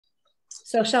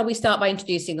So shall we start by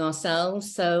introducing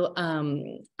ourselves? So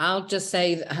I'll just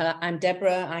say that I'm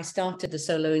Deborah. I started the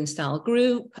Solo in Style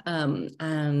group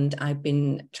and I've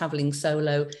been traveling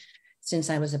solo since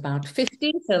I was about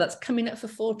 50. So that's coming up for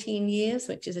 14 years,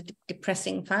 which is a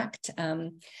depressing fact.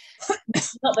 Not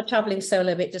the traveling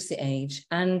solo bit, just the age.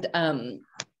 And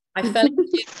I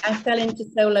fell into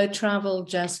solo travel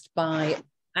just by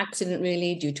accident,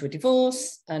 really, due to a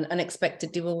divorce, an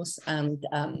unexpected divorce,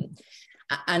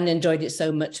 and enjoyed it so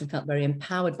much and felt very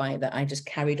empowered by it that I just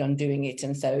carried on doing it.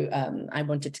 And so I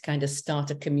wanted to kind of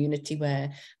start a community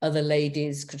where other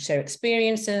ladies could share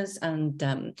experiences and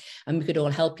we could all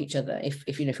help each other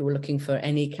if we were looking for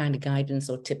any kind of guidance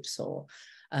or tips or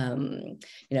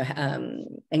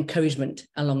encouragement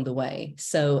along the way.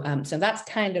 So so that's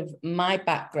kind of my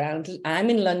background. I'm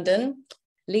in London.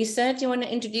 Lisa, do you want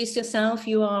to introduce yourself?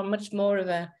 You are much more of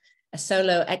a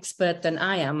solo expert than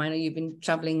I am. I know you've been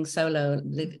traveling solo a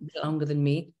little longer than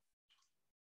me.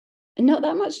 Not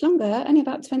that much longer, only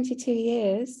about 22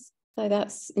 years. So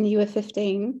that's, and you were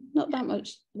 15, not that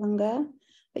much longer.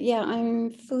 But yeah,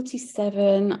 I'm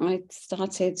 47. I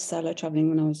started solo traveling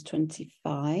when I was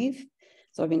 25.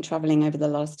 So I've been traveling over the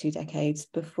last 2 decades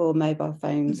before mobile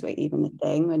phones were even a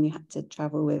thing, when you had to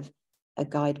travel with a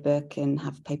guidebook and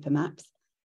have paper maps,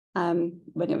 when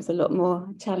it was a lot more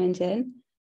challenging.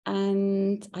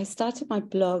 And I started my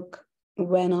blog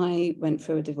when I went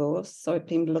through a divorce. So I've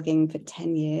been blogging for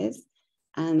 10 years.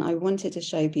 And I wanted to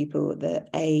show people that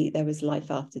A, there was life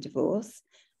after divorce,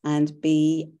 and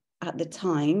B, at the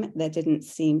time, there didn't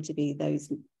seem to be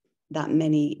that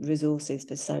many resources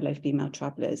for solo female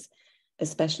travelers,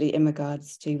 especially in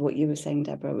regards to what you were saying,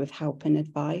 Deborah, with help and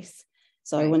advice.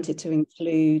 So right. I wanted to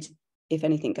include if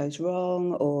anything goes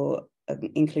wrong, or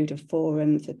include a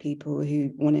forum for people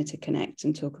who wanted to connect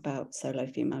and talk about solo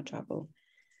female travel.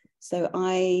 So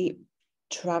I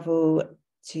travel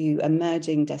to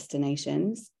emerging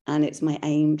destinations, and it's my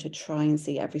aim to try and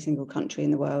see every single country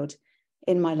in the world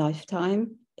in my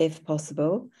lifetime, if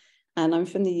possible. And I'm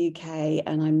from the UK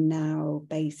and I'm now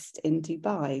based in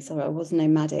Dubai. So I was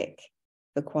nomadic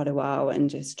for quite a while and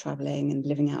just traveling and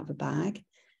living out of a bag.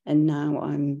 And now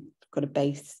I'm got a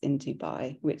base in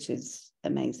Dubai, which is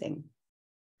amazing.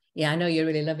 Yeah, I know you're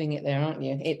really loving it there, aren't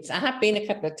you? I have been a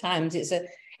couple of times.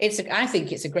 I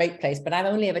think it's a great place, but I've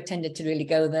only ever tended to really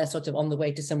go there sort of on the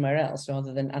way to somewhere else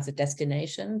rather than as a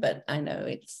destination. But I know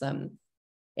it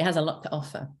has a lot to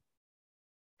offer.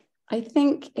 I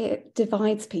think it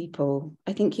divides people.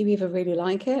 I think you either really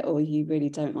like it or you really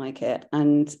don't like it.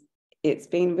 And it's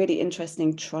been really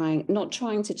interesting not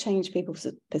trying to change people's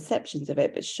perceptions of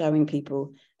it, but showing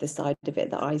people the side of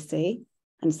it that I see.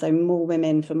 And so more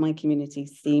women from my community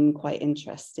seem quite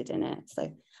interested in it.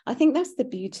 So I think that's the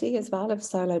beauty as well of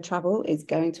solo travel, is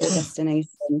going to a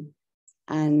destination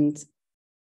and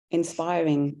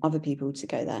inspiring other people to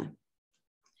go there.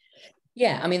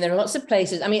 Yeah, I mean, there are lots of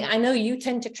places. I mean, I know you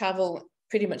tend to travel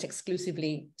pretty much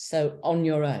exclusively so on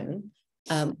your own.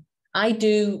 I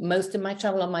do most of my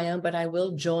travel on my own, but I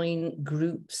will join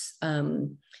groups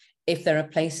if there are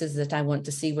places that I want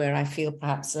to see where I feel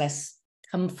perhaps less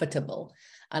comfortable.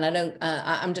 And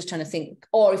I'm just trying to think,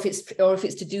 or if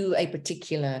it's to do a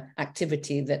particular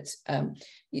activity that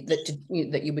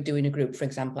you would do in a group. For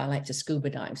example, I like to scuba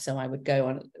dive, so I would go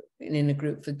on in a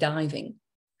group for diving.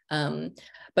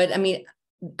 But I mean,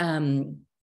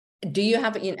 do you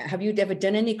have you ever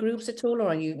done any groups at all,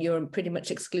 or you're pretty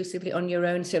much exclusively on your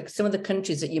own? So some of the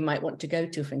countries that you might want to go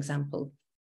to, for example,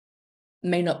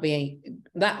 may not be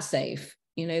that safe,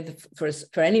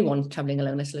 for anyone traveling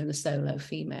alone, let alone a solo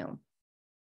female.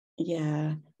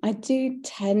 Yeah, I do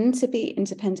tend to be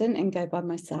independent and go by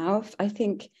myself. I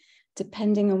think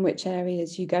depending on which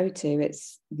areas you go to,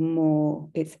 it's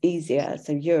easier.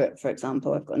 So Europe, for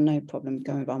example, I've got no problem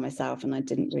going by myself, and I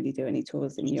didn't really do any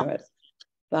tours in Europe.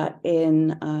 But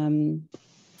in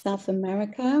South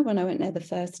America, when I went there the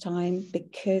first time,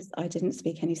 because I didn't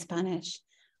speak any Spanish,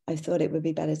 I thought it would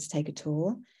be better to take a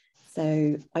tour.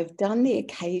 So I've done the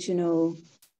occasional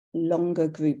longer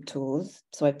group tours.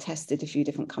 So I've tested a few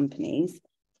different companies.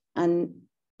 And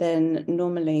then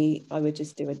normally I would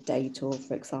just do a day tour,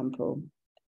 for example,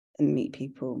 and meet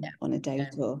people on a day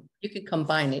tour. You could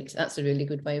combine it. That's a really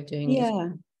good way of doing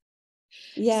it.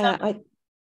 Yeah.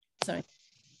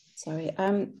 Sorry.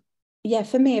 Yeah,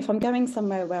 for me, if I'm going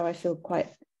somewhere where I feel quite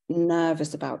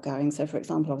nervous about going, so for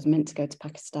example, I was meant to go to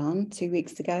Pakistan 2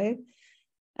 weeks ago.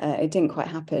 It didn't quite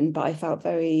happen, but I felt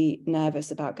very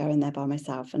nervous about going there by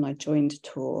myself, and I joined a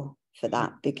tour for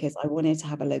that because I wanted to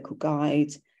have a local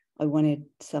guide. I wanted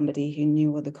somebody who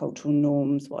knew all the cultural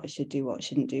norms, what I should do, what I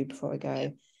shouldn't do before I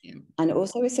go. Yeah. And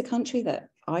also it's a country that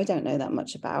I don't know that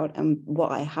much about, and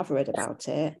what I have read about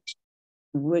it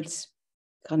would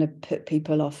kind of put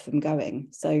people off from going.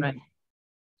 So Right. I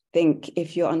think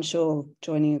if you're unsure,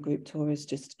 joining a group tour is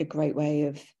just a great way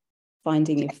of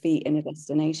finding your feet in a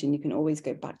destination. You can always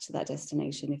go back to that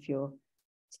destination if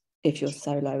you're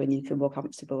solo, and you feel more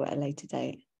comfortable at a later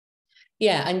date.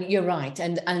 Yeah, and you're right.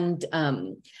 And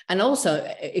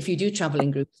also, if you do travel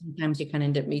in groups, sometimes you can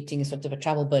end up meeting a sort of a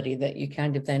travel buddy that you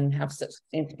kind of then have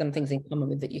some things in common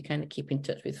with, that you kind of keep in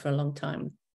touch with for a long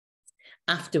time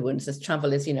afterwards. As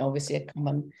travel is, obviously a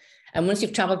common. And once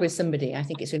you've traveled with somebody, I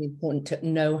think it's really important to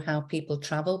know how people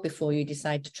travel before you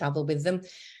decide to travel with them.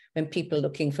 When people are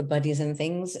looking for buddies and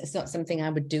things, it's not something I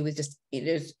would do with just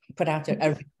put out a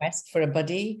request for a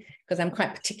buddy, because I'm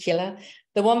quite particular.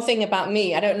 The one thing about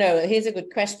me, I don't know, here's a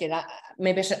good question.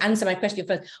 Maybe I should answer my question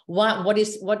first.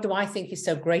 What do I think is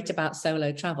so great about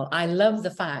solo travel? I love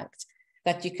the fact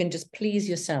that you can just please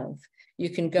yourself. You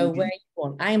can go where you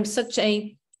want. I am such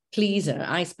a pleaser.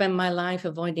 I spend my life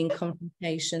avoiding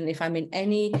confrontation. If I'm in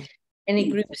any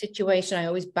group situation, I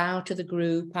always bow to the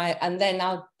group. And then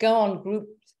I'll go on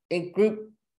group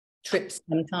trips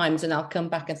sometimes, and I'll come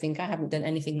back and think I haven't done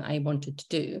anything that I wanted to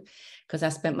do, because I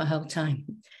spent my whole time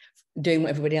doing what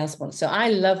everybody else wants. So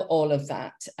I love all of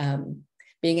that,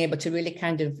 being able to really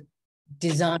kind of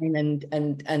design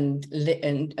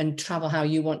and travel how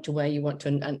you want to, where you want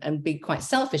to, and be quite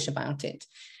selfish about it.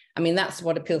 I mean, that's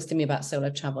what appeals to me about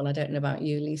solo travel. I don't know about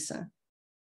you, Lisa.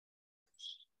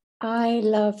 I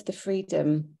love the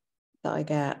freedom that I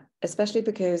get, especially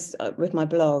because with my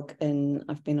blog, and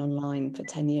I've been online for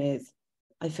 10 years,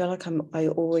 I feel like I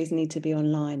always need to be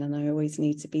online, and I always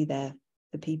need to be there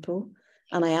for people.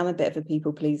 And I am a bit of a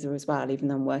people pleaser as well, even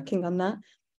though I'm working on that.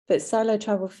 But solo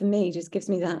travel for me just gives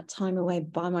me that time away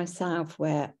by myself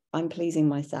where I'm pleasing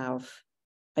myself.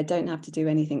 I don't have to do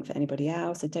anything for anybody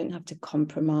else. I don't have to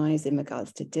compromise in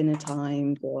regards to dinner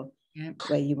times or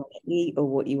where you want to eat or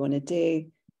what you want to do.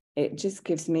 It just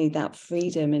gives me that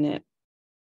freedom, and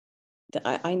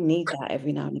I need that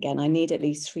every now and again. I need at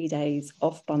least 3 days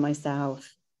off by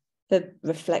myself for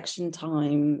reflection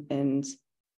time, and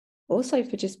also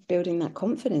for just building that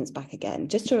confidence back again,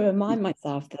 just to remind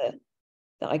myself that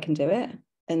I can do it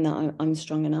and that I'm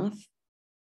strong enough.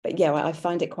 But yeah, I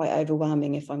find it quite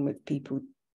overwhelming if I'm with people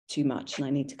too much and I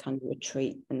need to kind of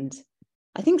retreat. And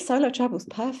I think solo travel is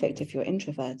perfect if you're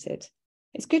introverted.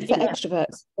 It's good for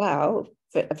extroverts as well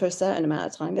for a certain amount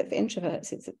of time, but for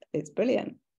introverts, it's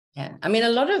brilliant. Yeah, I mean, a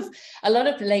lot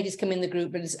of ladies come in the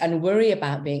group and worry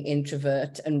about being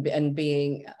introvert and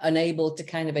being unable to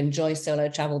kind of enjoy solo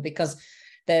travel, because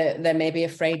they're maybe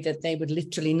afraid that they would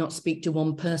literally not speak to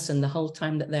one person the whole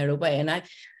time that they're away.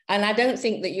 And I don't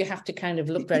think that you have to kind of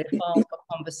look very far for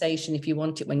conversation if you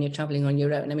want it when you're traveling on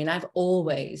your own. I mean, I've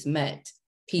always met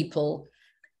people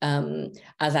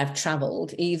as I've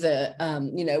traveled, either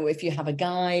if you have a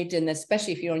guide, and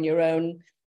especially if you're on your own,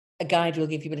 a guide will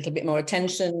give you a little bit more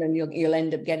attention, and you'll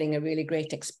end up getting a really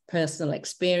great personal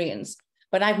experience.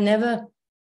 But I've never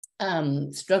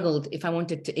struggled if I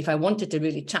wanted to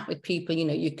really chat with people.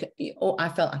 I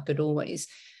felt I could always.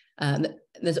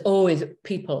 There's always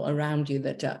people around you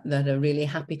that are really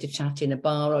happy to chat in a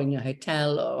bar or in a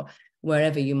hotel or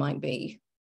wherever you might be.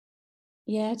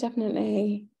 Yeah,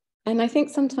 definitely. And I think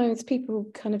sometimes people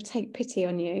kind of take pity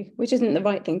on you, which isn't the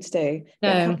right thing to do.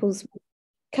 No. But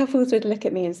couples would look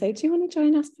at me and say, do you want to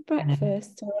join us for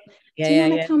breakfast? Or do you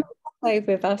want to come over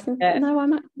with us? And no,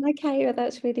 I'm okay. Well,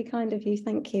 that's really kind of you.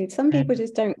 Thank you. Some people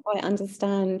just don't quite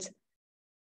understand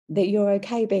that you're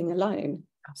okay being alone.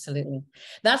 Absolutely.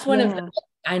 That's one of the,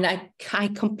 and I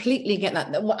completely get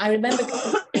that. I remember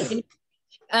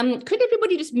could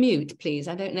everybody just mute, please?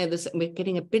 I don't know, we're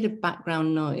getting a bit of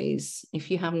background noise.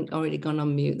 If you haven't already gone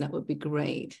on mute, that would be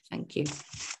great. Thank you.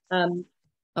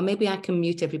 Or maybe I can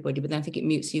mute everybody, but then I think it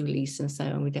mutes you, Lisa,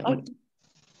 so we don't want to...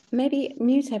 Maybe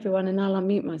mute everyone and I'll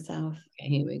unmute myself. Okay,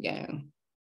 here we go.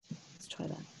 Let's try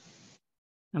that.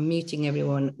 I'm muting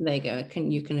everyone. There you go.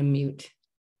 You can unmute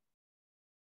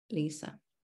Lisa.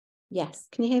 Yes.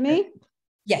 Can you hear me?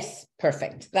 Yes,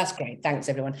 perfect. That's great. Thanks,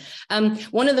 everyone.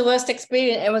 One of the worst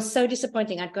experience, it was so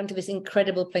disappointing. I'd gone to this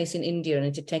incredible place in India, and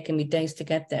it had taken me days to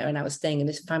get there. And I was staying in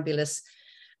this fabulous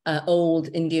old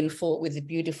Indian fort with a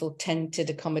beautiful tented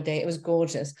accommodation. It was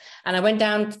gorgeous. And I went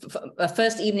down for the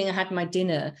first evening. I had my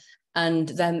dinner, and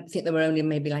then I think there were only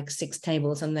maybe like 6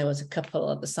 tables, and there was a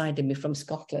couple at the side of me from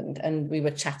Scotland, and we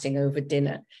were chatting over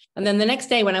dinner. And then the next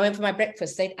day when I went for my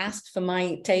breakfast, they'd asked for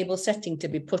my table setting to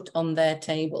be put on their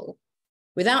table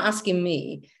without asking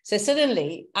me. So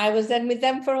suddenly I was then with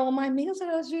them for all my meals,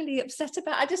 and I was really upset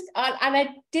about it. I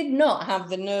did not have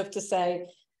the nerve to say,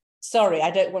 sorry,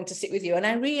 I don't want to sit with you. And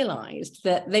I realized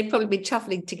that they'd probably been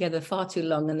traveling together far too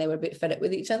long and they were a bit fed up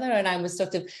with each other. And I was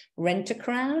sort of rent a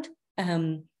crowd.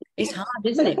 It's hard,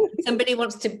 isn't it? Somebody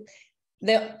wants to,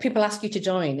 people ask you to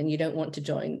join and you don't want to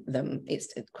join them.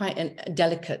 It's quite a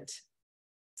delicate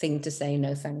thing to say,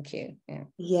 no, thank you.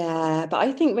 Yeah, but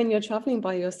I think when you're traveling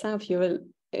by yourself, you're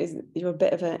a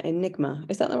bit of an enigma.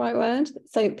 Is that the right word?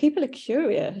 So people are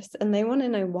curious and they want to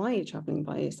know why you're traveling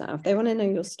by yourself. They want to know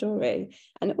your story.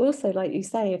 And also, like you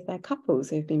say, if they're couples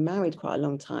who've been married quite a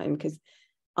long time, because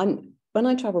when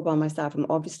I travel by myself, I'm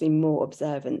obviously more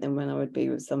observant than when I would be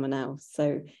with someone else.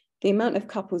 So the amount of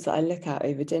couples that I look at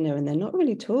over dinner and they're not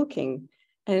really talking.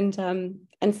 And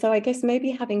so I guess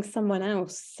maybe having someone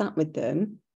else sat with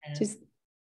them just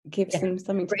gives them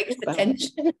something to breaks talk the about.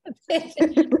 tension.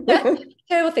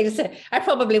 Terrible thing to say. I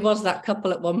probably was that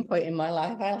couple at one point in my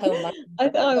life. I'll hold my I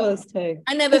was too.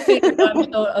 I never feel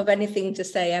I'm sure of anything to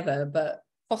say ever, but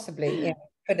possibly, yeah,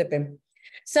 could have been.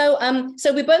 So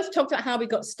we both talked about how we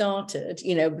got started,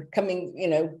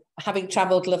 becoming, having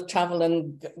traveled, loved travel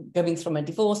and going from a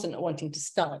divorce and not wanting to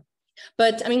start.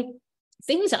 But I mean,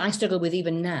 things that I struggle with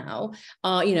even now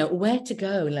are, where to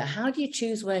go. Like, how do you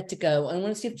choose where to go? And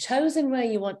once you've chosen where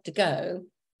you want to go,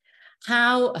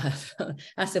 how,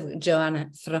 I said, Joanna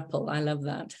Thruple, I love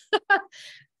that.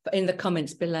 In the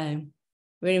comments below,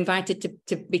 we're invited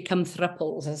to become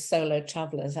thruples as solo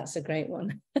travelers. That's a great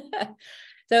one.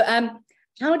 So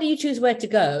how do you choose where to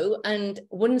go? And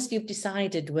once you've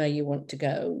decided where you want to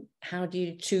go, how do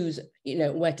you choose,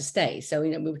 where to stay? So,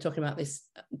 we were talking about this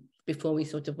before we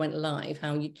sort of went live,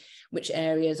 which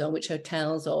areas or which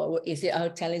hotels, or is it a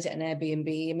hotel, is it an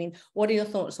Airbnb? I mean, what are your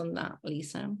thoughts on that,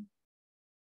 Lisa?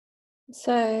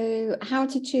 So how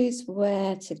to choose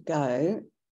where to go?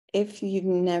 If you've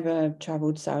never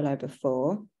traveled solo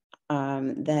before,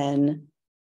 then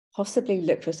possibly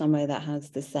look for somewhere that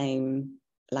has the same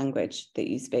language that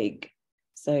you speak.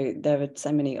 So there are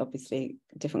so many, obviously,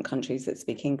 different countries that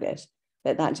speak English,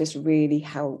 but that just really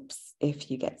helps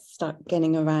if you get stuck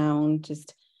getting around,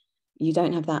 just you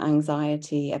don't have that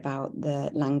anxiety about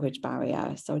the language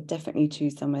barrier. So definitely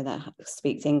choose somewhere that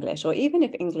speaks English, or even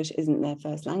if English isn't their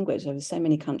first language, there are so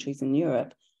many countries in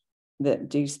Europe that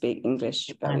do speak English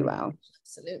very well.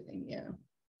 Absolutely, yeah.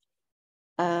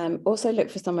 Also look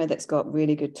for somewhere that's got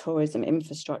really good tourism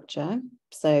infrastructure.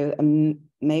 So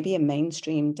maybe a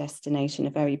mainstream destination,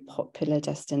 a very popular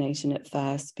destination at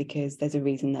first, because there's a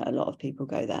reason that a lot of people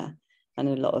go there and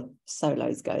a lot of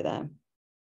solos go there.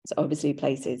 So obviously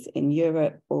places in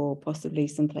Europe or possibly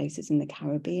some places in the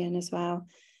Caribbean as well.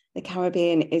 The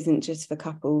Caribbean isn't just for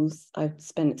couples. I've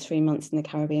spent 3 months in the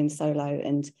Caribbean solo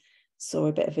and saw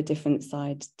a bit of a different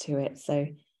side to it. So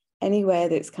anywhere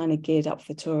that's kind of geared up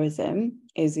for tourism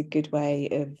is a good way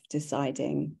of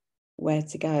deciding where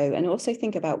to go. And also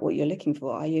think about what you're looking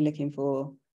for. Are you looking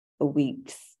for a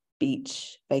week's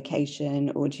beach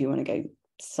vacation, or do you want to go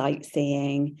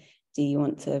sightseeing? Do you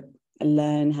want to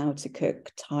learn how to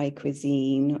cook Thai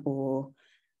cuisine or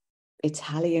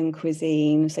Italian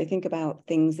cuisine? So think about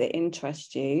things that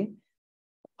interest you.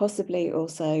 Possibly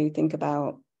also think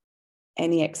about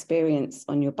any experience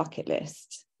on your bucket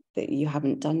list that you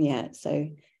haven't done yet. So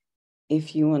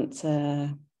if you want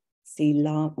to see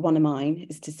one of mine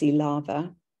is to see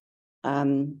lava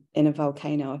in a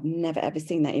volcano. I've never ever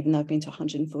seen that, even though I've been to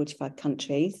 145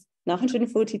 countries. Now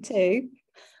 142,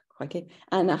 crikey,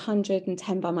 and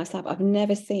 110 by myself. I've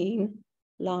never seen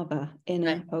lava in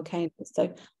a volcano.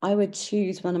 So I would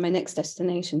choose one of my next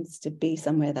destinations to be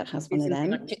somewhere that has one of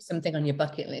them. Something on your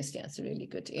bucket list. Yeah, it's really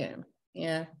good.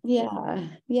 Yeah.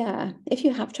 If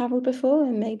you have traveled before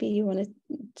and maybe you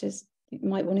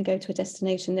might want to go to a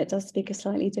destination that does speak a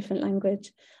slightly different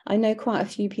language. I know quite a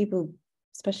few people,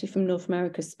 especially from North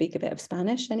America, speak a bit of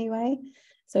Spanish anyway.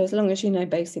 So as long as you know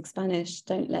basic Spanish,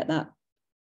 don't let that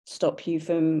stop you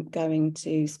from going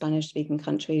to Spanish speaking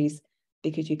countries,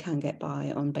 because you can get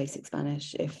by on basic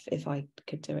Spanish. If I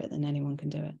could do it, then anyone can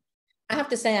do it. I have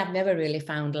to say, I've never really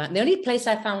found the only place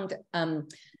I found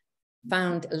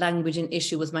language an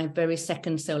issue was my very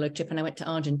second solo trip, and I went to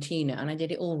Argentina and I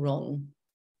did it all wrong.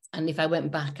 And if I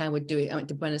went back, I would do it. I went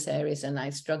to Buenos Aires and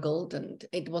I struggled, and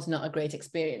it was not a great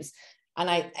experience.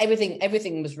 And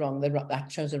everything was wrong. I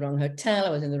chose the wrong hotel. I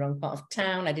was in the wrong part of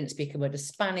town. I didn't speak a word of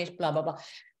Spanish, blah, blah, blah.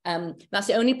 That's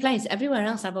the only place. Everywhere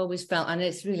else I've always felt, and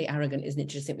it's really arrogant, isn't it,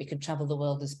 to think we could travel the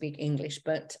world and speak English.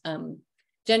 But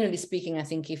generally speaking, I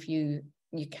think if you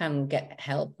can get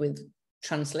help with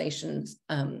translations,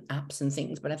 apps and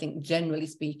things, but I think generally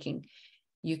speaking,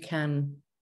 you can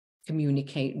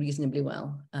communicate reasonably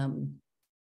well,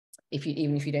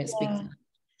 even if you don't speak.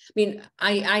 mean,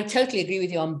 I totally agree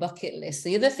with you on bucket lists.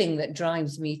 The other thing that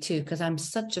drives me too, because I'm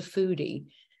such a foodie,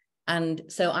 and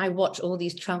so I watch all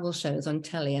these travel shows on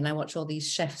telly, and I watch all these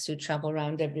chefs who travel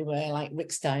around everywhere, like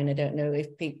Rick Stein. I don't know if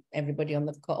everybody on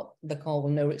the call will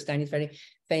know Rick Stein. He's a very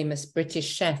famous British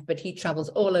chef, but he travels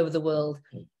all over the world.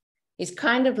 It's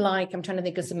kind of like, I'm trying to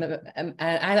think of some,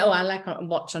 I like to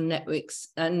watch on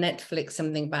Netflix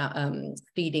something about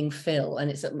Feeding Phil, and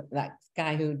it's that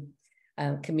guy who,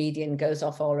 comedian, goes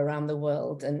off all around the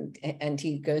world, and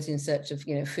he goes in search of,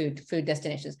 you know, food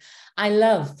destinations. I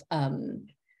love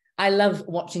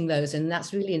watching those, and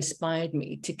that's really inspired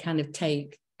me to kind of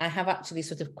I have actually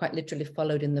sort of quite literally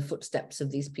followed in the footsteps of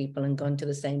these people and gone to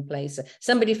the same place.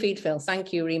 Somebody feed Phil.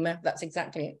 Thank you, Rima. That's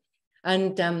exactly it.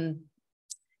 And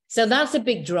so that's a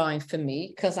big drive for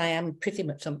me, because I am pretty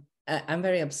much, I'm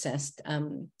very obsessed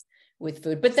with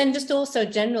food, but then just also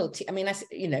general, I mean,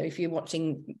 you know, if you're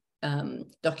watching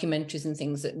documentaries and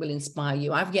things that will inspire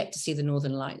you, I've yet to see the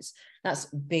Northern Lights. That's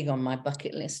big on my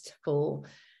bucket list for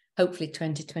hopefully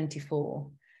 2024.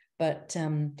 But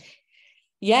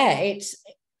yeah,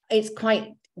 it's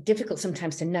quite difficult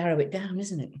sometimes to narrow it down,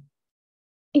 isn't it?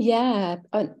 Yeah,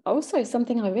 and also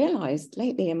something I realized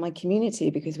lately in my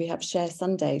community, because we have Share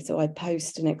Sunday, so I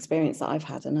post an experience that I've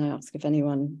had and I ask if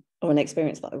anyone, or an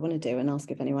experience that I want to do, and ask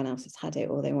if anyone else has had it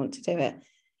or they want to do it.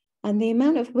 And the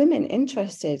amount of women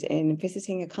interested in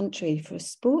visiting a country for a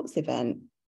sports event,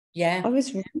 yeah, I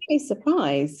was really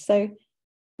surprised. So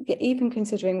even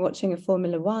considering watching a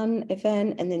Formula One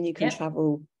event, and then you can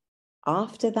travel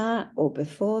after that or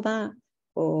before that,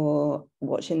 or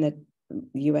watching the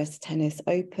US Tennis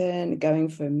Open, going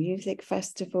for a music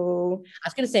festival. I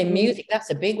was going to say music, that's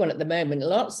a big one at the moment.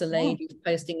 Lots of ladies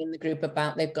posting in the group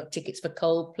about they've got tickets for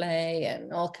Coldplay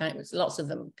and all kinds, lots of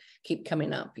them keep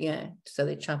coming up. Yeah. So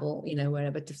they travel, you know,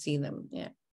 wherever to see them. Yeah.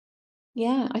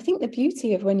 Yeah. I think the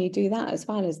beauty of when you do that as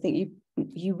well is that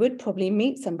you would probably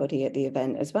meet somebody at the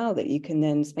event as well, that you can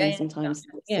then spend some time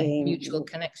seeing. Mutual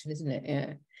connection, isn't it?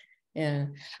 Yeah. Yeah.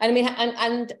 And I mean,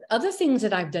 and other things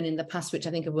that I've done in the past, which I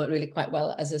think have worked really quite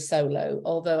well as a solo,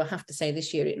 although I have to say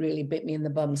this year it really bit me in the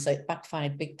bum, so it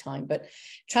backfired big time. But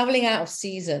traveling out of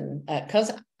season,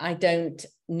 because I don't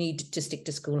need to stick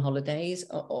to school holidays,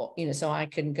 or you know, so I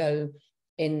can go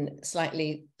in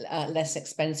slightly less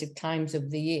expensive times of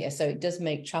the year. So it does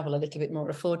make travel a little bit more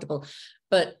affordable.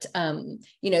 But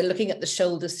you know, looking at the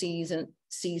shoulder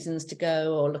seasons to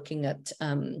go, or looking at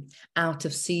out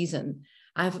of season,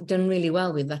 I've done really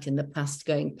well with that in the past,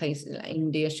 going places like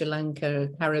India, Sri Lanka,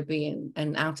 Caribbean,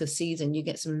 and out of season, you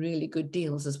get some really good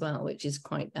deals as well, which is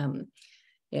quite, you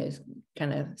know,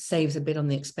 kind of saves a bit on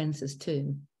the expenses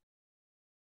too.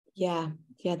 Yeah,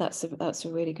 that's a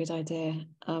really good idea.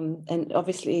 And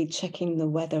obviously checking the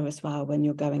weather as well when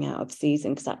you're going out of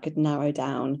season, because that could narrow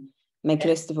down, make a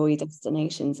list of all your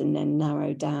destinations, and then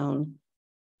narrow down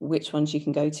which ones you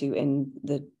can go to in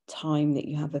the time that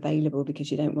you have available, because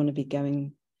you don't want to be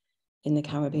going in the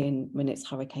Caribbean when it's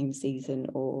hurricane season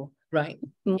or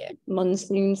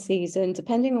monsoon season,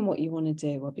 depending on what you want to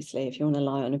do. Obviously, if you want to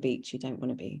lie on a beach, you don't want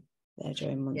to be there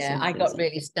during monsoon season. I got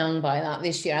really stung by that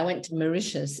this year. I went to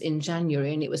Mauritius in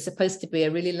January, and it was supposed to be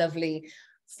a really lovely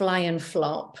fly and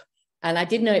flop, and I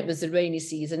did know it was the rainy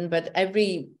season, but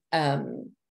every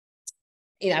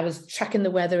you know, I was tracking the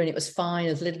weather and it was fine.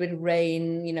 There was a little bit of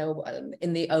rain, you know,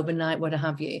 in the overnight, what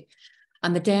have you.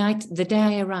 And the day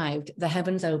I arrived, the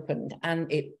heavens opened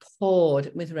and it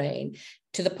poured with rain,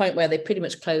 to the point where they pretty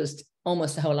much closed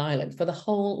almost the whole island for the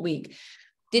whole week.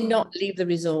 Did not leave the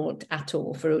resort at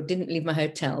all, didn't leave my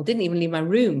hotel, didn't even leave my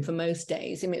room for most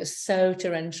days. I mean, it was so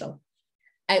torrential.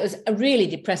 It was really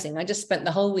depressing. I just spent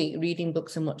the whole week reading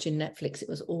books and watching Netflix. It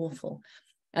was awful.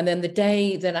 And then the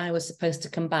day that I was supposed to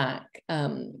come back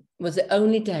was the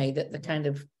only day that the kind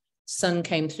of sun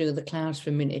came through the clouds for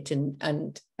a minute.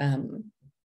 And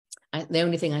the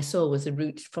only thing I saw was the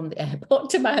route from the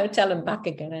airport to my hotel and back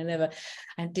again.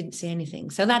 I didn't see anything.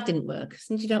 So that didn't work,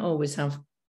 since you don't always have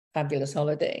fabulous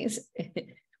holidays.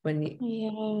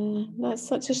 Yeah, that's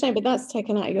such a shame, but that's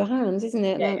taken out of your hands, isn't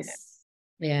it?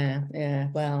 Yeah.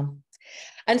 Well,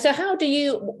 and so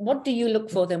what do you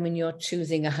look for then when you're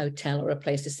choosing a hotel or a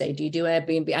place to stay? Do you do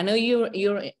Airbnb? I know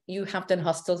you have done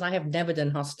hostels. I have never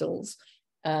done hostels.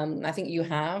 I think you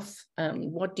have.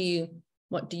 What do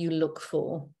you look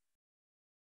for?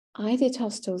 I did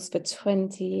hostels for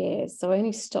 20 years. So I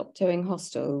only stopped doing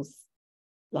hostels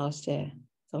last year.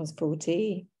 So I was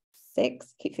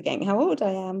 46, keep forgetting how old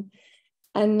I am.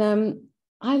 And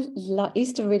I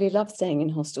used to really love staying in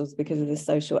hostels because of the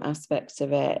social aspect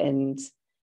of it. And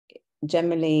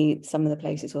generally, some of the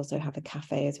places also have a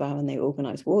cafe as well, and they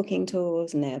organise walking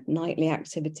tours and they have nightly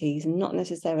activities, and not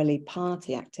necessarily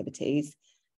party activities.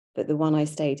 But the one I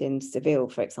stayed in, Seville,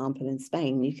 for example, in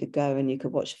Spain, you could go and you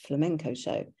could watch a flamenco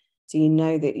show. So you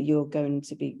know that you're going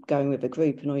to be going with a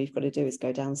group, and all you've got to do is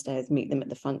go downstairs, meet them at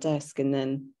the front desk, and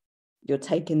then you're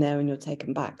taken there and you're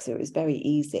taken back. So it was very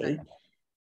easy. Right.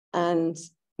 And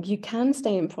you can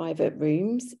stay in private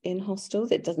rooms in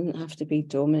hostels. It doesn't have to be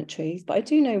dormitories. But I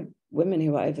do know women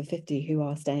who are over 50 who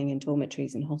are staying in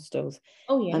dormitories and hostels.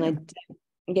 Oh, yeah.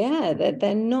 And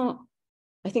they're not.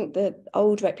 I think the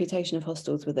old reputation of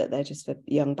hostels was that they're just for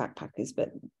young backpackers,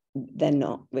 but they're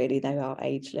not really. They are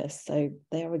ageless, so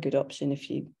they are a good option if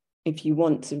you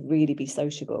want to really be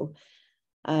sociable.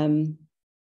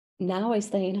 Now I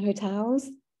stay in hotels.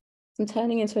 I'm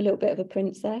turning into a little bit of a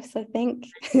princess, I think.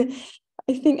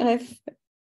 I think I've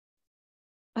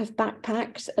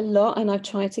backpacked a lot, and I've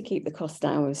tried to keep the cost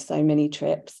down with so many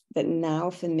trips. But now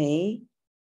for me,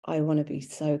 I want to be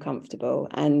so comfortable.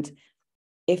 And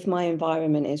if my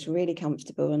environment is really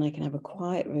comfortable and I can have a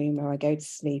quiet room where I go to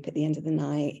sleep at the end of the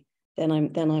night, then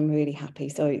I'm really happy.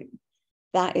 So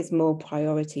that is more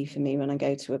priority for me when I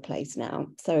go to a place now.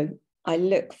 So I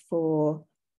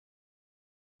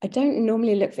don't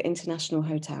normally look for international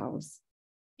hotels.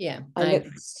 Yeah. I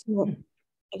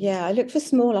look for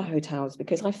smaller hotels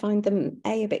because I find them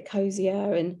a bit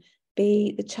cozier, and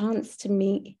B, the chance to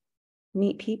meet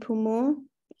people more.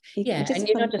 And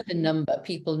you're not just a number.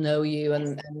 People know you,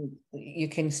 and you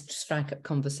can strike up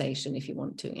conversation if you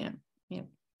want to.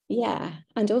 Yeah,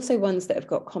 and also ones that have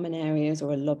got common areas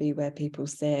or a lobby where people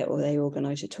sit, or they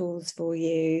organise your tours for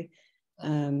you.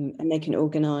 And they can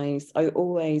organise. I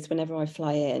always, whenever I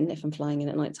fly in, if I'm flying in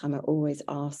at night time, I always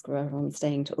ask wherever I'm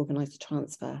staying to organise a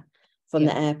transfer from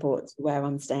the airport to where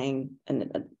I'm staying,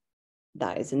 and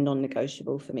that is a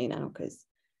non-negotiable for me now, because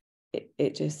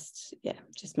it just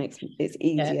makes it's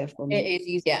easier for me. It is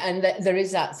easier, and there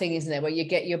is that thing, isn't there, where you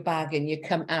get your bag and you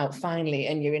come out finally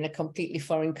and you're in a completely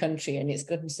foreign country, and it's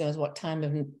goodness knows what time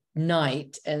of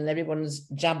night, and everyone's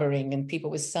jabbering and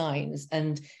people with signs,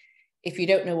 and if you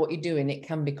don't know what you're doing, it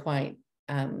can be quite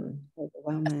a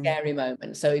scary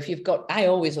moment. So if you've got, I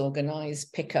always organize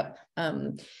pickup,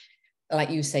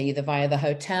 like you say, either via the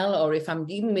hotel, or if I'm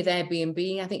even with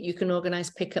Airbnb, I think you can organize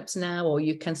pickups now, or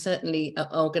you can certainly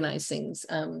organize things.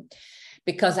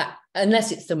 Because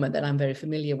unless it's somewhere that I'm very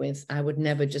familiar with, I would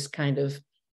never just kind of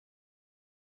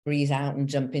breeze out and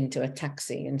jump into a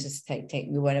taxi and just take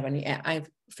me wherever I need. I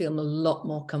feel a lot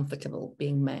more comfortable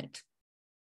being met.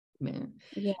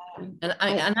 Yeah. And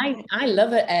I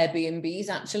love Airbnbs,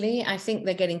 actually. I think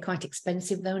they're getting quite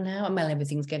expensive though now. Well,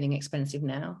 everything's getting expensive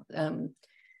now.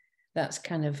 That's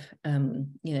kind of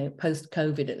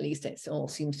post-COVID, at least it all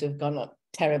seems to have gone up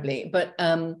terribly. But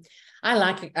I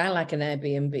like an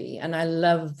Airbnb, and I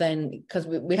love then, because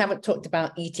we haven't talked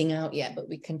about eating out yet, but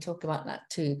we can talk about that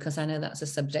too, because I know that's a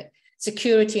subject.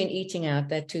 Security and eating out,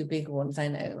 they're two big ones, I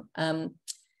know.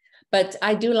 But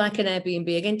I do like an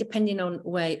Airbnb, again, depending on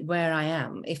where I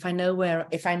am. If I know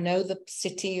the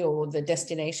city or the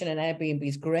destination, an Airbnb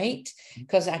is great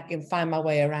because I can find my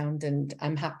way around and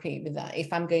I'm happy with that.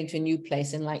 If I'm going to a new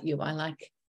place, and like you, I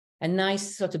like a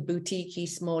nice sort of boutique-y,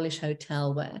 smallish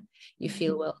hotel where you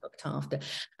feel well looked after.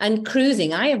 And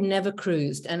cruising, I have never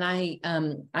cruised, and I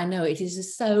know it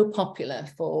is so popular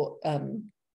for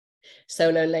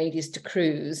solo ladies to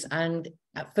cruise. And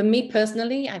for me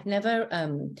personally, I've never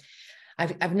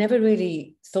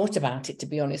really thought about it, to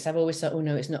be honest. I've always thought, oh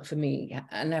no, it's not for me,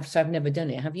 and I've never done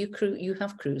it. Have you You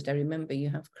have cruised. I remember you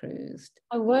have cruised.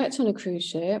 I worked on a cruise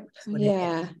ship.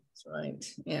 Yeah, that's right.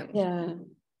 Yeah.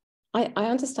 I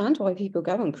understand why people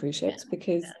go on cruise ships,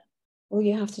 because all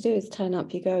you have to do is turn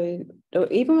up. You go, or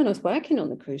even when I was working on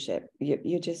the cruise ship,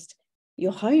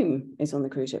 your home is on the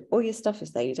cruise ship. All your stuff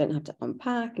is there. You don't have to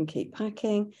unpack and keep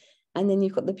packing. And then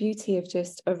you've got the beauty of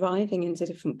just arriving into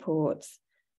different ports,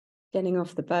 getting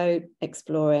off the boat,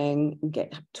 exploring,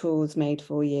 get tours made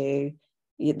for you.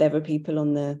 There are people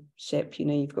on the ship,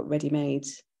 you've got ready-made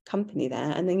company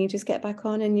there, and then you just get back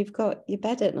on and you've got your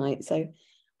bed at night. So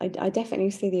I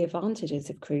definitely see the advantages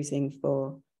of cruising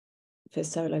for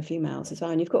solo females as well.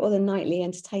 And you've got all the nightly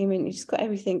entertainment. You've just got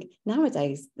everything.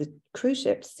 Nowadays, the cruise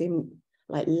ships seem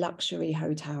like luxury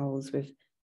hotels with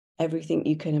everything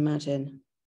you can imagine.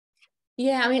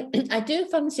 Yeah, I mean, I do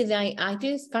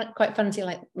quite fancy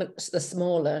like the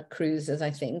smaller cruises,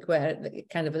 I think, where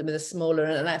kind of with a smaller,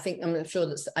 and I'm sure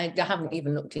that I haven't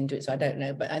even looked into it, so I don't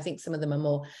know, but I think some of them are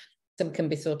more, some can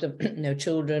be sort of no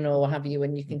children or what have you,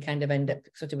 and you can kind of end up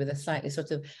sort of with a slightly sort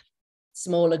of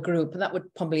smaller group, that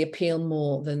would probably appeal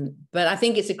more than, but I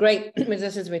think it's a great,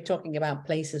 just as we're talking about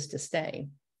places to stay.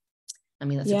 I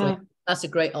mean, that's a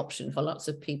great option for lots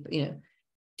of people, you know,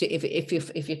 to,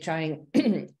 if you're trying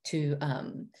to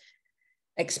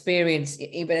experience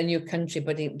even a new country,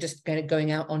 but just kind of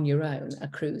going out on your own, a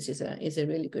cruise is a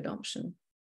really good option.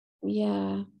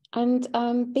 Yeah. And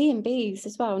B&Bs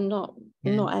as well, not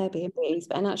Airbnbs,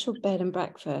 but an actual bed and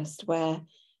breakfast where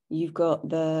you've got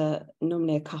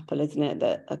normally a couple, isn't it,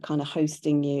 that are kind of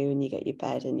hosting you, and you get your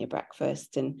bed and your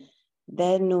breakfast, and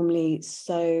they're normally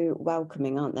so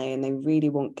welcoming, aren't they? And they really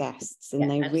want guests, and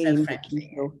they really so make you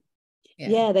feel,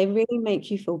 yeah, they really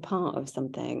make you feel part of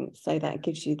something. So that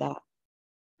gives you that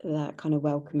kind of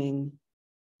welcoming.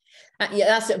 Yeah,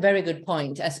 that's a very good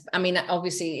point. I mean,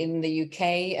 obviously in the UK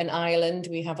and Ireland,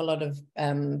 we have a lot of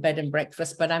bed and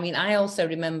breakfast, but I mean, I also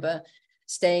remember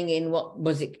staying in what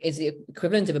is the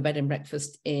equivalent of a bed and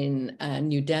breakfast in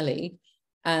New Delhi.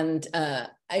 And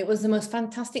it was the most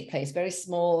fantastic place, very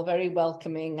small, very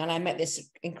welcoming. And I met this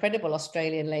incredible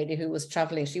Australian lady who was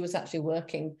traveling. She was actually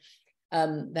working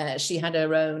there. She had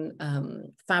her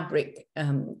own fabric.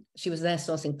 She was there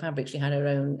sourcing fabric. She had her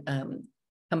own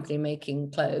company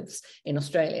making clothes in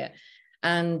Australia.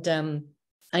 And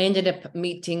I ended up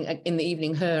meeting in the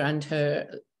evening her and her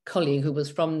colleague who was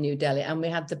from New Delhi, and we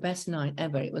had the best night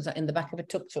ever. It was in the back of a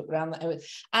tuk-tuk around that. It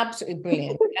was absolutely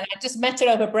brilliant. And I just met her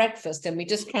over breakfast, and we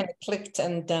just kind of clicked.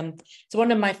 And it's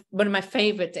one of my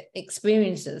favorite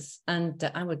experiences. And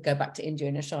I would go back to India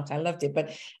in a shot. I loved it.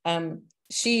 But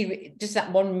she just,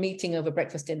 that one meeting over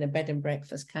breakfast in a bed and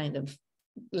breakfast kind of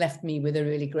left me with a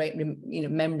really great, you know,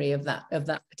 memory of that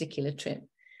particular trip.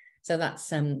 So that's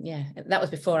that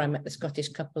was before I met the Scottish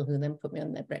couple who then put me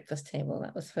on their breakfast table.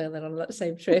 That was further on that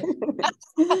same trip.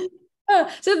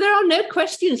 So there are no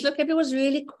questions. Look, everyone's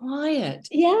really quiet.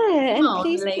 Yeah, and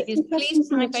please ladies, put some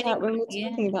questions in the chat when we're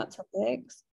talking about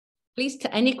topics. Please,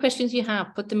 any questions you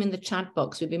have, put them in the chat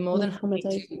box. We'd be more than happy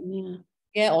to.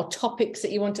 Yeah, or topics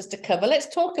that you want us to cover.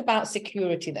 Let's talk about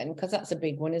security then, because that's a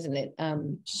big one, isn't it?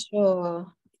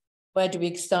 Sure. Where do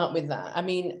we start with that? I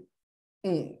mean,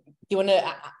 do you want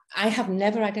to? I have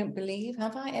never, I don't believe,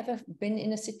 have I ever been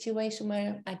in a situation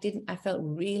where I felt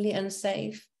really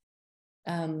unsafe?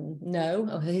 No.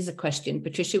 Oh, here's a question.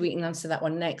 Patricia, we can answer that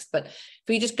one next. But if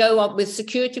we just go up with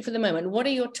security for the moment, what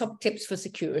are your top tips for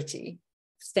security,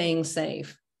 staying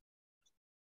safe?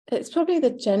 It's probably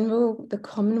the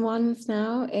common ones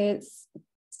now. It's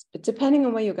depending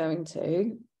on where you're going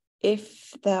to.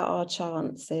 If there are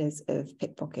chances of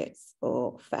pickpockets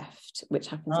or theft, which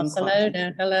happens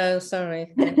hello,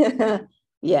 sorry.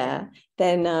 Yeah,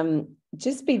 then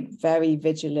just be very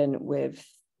vigilant with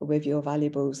your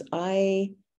valuables.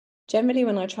 I generally,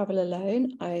 when I travel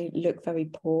alone, I look very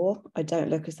poor. I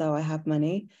don't look as though I have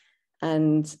money,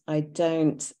 and I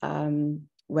don't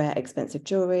wear expensive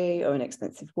jewelry or an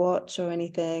expensive watch or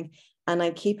anything. And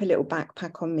I keep a little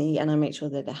backpack on me, and I make sure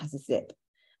that it has a zip.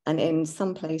 And in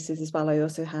some places as well, I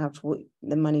also have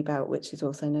the money belt, which is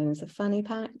also known as a fanny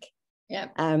pack. Yeah.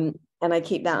 And I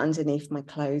keep that underneath my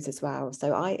clothes as well.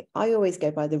 So I always go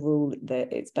by the rule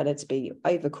that it's better to be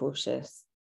overcautious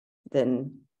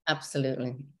than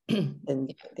absolutely than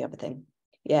the other thing.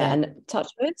 Yeah. And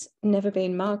touch wood, never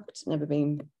been mugged, never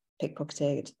been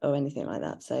pickpocketed or anything like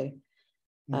that. So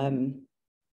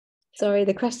sorry,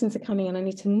 the questions are coming and I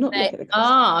need to not look at the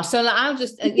questions. So I'll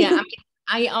just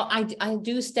I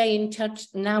do stay in touch.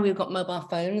 Now we've got mobile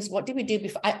phones. What did we do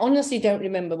before? I honestly don't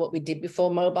remember what we did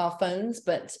before mobile phones,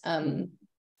 but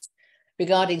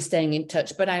regarding staying in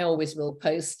touch, but I always will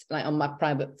post like on my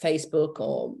private Facebook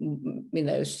or, you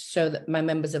know, show that my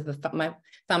members of my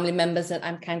family members that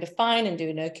I'm kind of fine and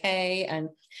doing okay. And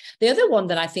the other one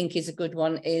that I think is a good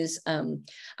one is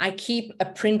I keep a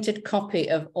printed copy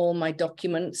of all my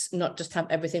documents, not just have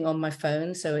everything on my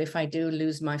phone. So if I do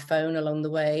lose my phone along the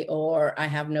way, or I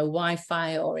have no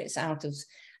Wi-Fi, or it's out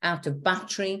of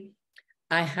battery,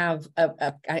 I have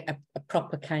a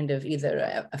proper kind of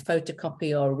either a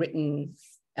photocopy or written,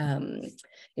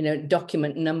 you know,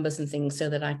 document numbers and things so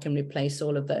that I can replace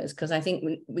all of those. Because I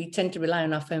think we tend to rely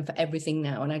on our phone for everything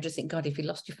now. And I just think, God, if you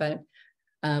lost your phone,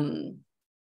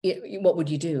 what would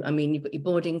you do? I mean, you've got your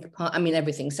boarding, I mean,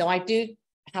 everything. So I do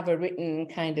have a written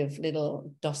kind of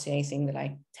little dossier thing that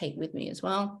I take with me as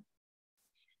well.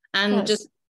 And just,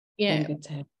 yeah.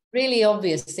 Really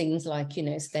obvious things like, you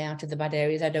know, stay out of the bad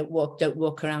areas. I don't walk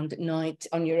around at night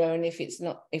on your own if it's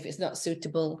not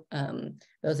suitable.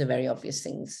 Those are very obvious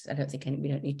things. I don't think we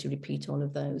don't need to repeat all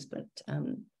of those, but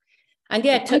and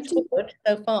yeah, touch wood,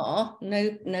 so far,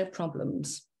 no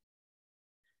problems.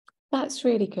 That's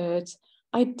really good.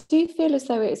 I do feel as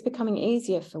though it's becoming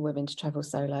easier for women to travel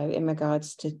solo in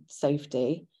regards to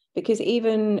safety, because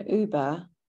even Uber,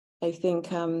 I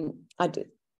think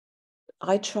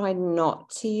I try not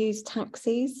to use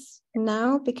taxis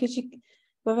now, because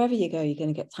wherever you go, you're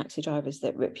going to get taxi drivers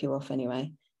that rip you off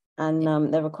anyway.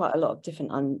 And there are quite a lot of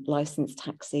different unlicensed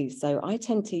taxis. So I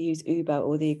tend to use Uber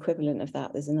or the equivalent of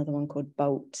that. There's another one called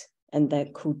Bolt, and they're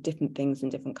called different things in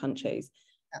different countries.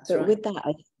 That's But right. with that,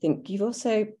 I think you've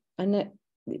also, and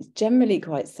it's generally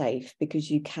quite safe, because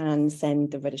you can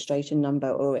send the registration number,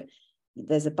 or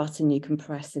there's a button you can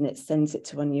press and it sends it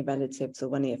to one of your relatives or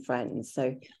one of your friends,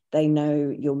 so they know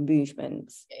your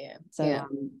movements.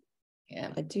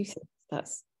 I do think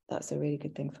that's a really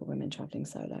good thing for women traveling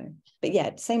solo. But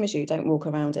yeah, same as you, don't walk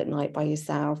around at night by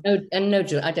yourself. No, and no,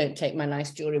 I don't take my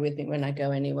nice jewelry with me when I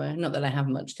go anywhere. Not that I have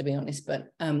much, to be honest,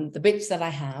 but the bits that I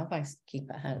have, I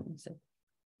keep at home. So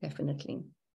definitely.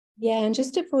 Yeah, and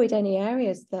just avoid any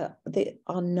areas that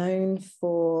are known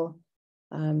for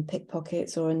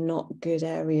pickpockets or are not good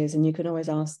areas. And you can always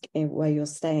ask where you're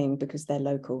staying, because they're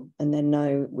local and they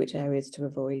know which areas to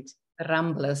avoid.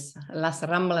 Ramblas, Las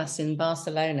Ramblas in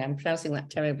Barcelona. I'm pronouncing that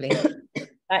terribly.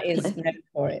 That is known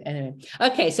for it anyway.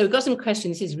 Okay, so we've got some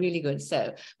questions. This is really good.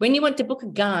 So when you want to book a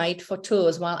guide for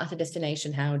tours while at a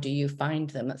destination, how do you find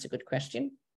them? That's a good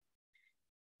question.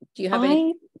 Do you have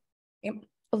any? Yep.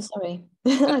 Oh, sorry.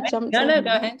 I jumped in. No,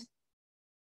 go ahead.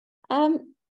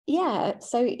 Yeah,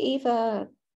 so either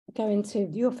go into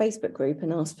your Facebook group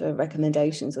and ask for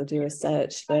recommendations, or do a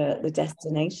search for the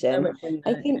destination.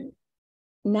 I think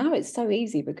now it's so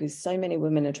easy because so many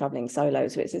women are traveling solo.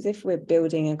 So it's as if we're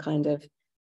building a kind of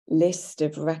list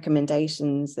of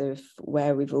recommendations of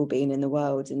where we've all been in the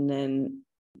world. And then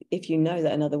if you know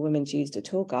that another woman's used a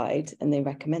tour guide and they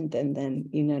recommend them, then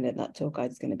you know that that tour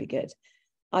guide is going to be good.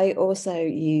 I also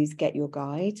use Get Your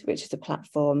Guide, which is a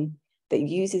platform that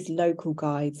uses local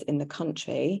guides in the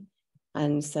country.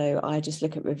 And so I just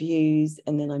look at reviews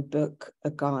and then I book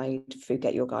a guide through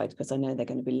Get Your Guide, because I know they're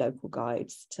going to be local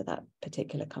guides to that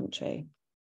particular country.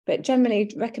 But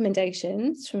generally,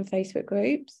 recommendations from Facebook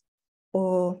groups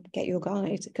or Get Your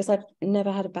Guide, because I've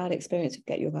never had a bad experience with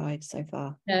Get Your Guide so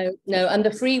far. No, and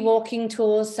the free walking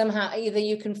tours, somehow either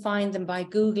you can find them by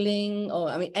Googling, or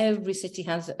I mean, every city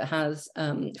has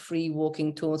free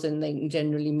walking tours, and they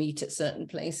generally meet at certain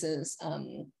places.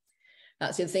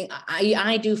 That's the thing.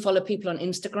 I do follow people on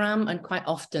Instagram, and quite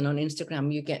often on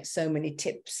Instagram you get so many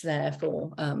tips there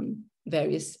for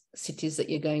various cities that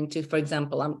you're going to. For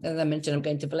example, as I mentioned, I'm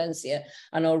going to Valencia,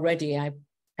 and already I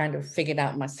kind of figured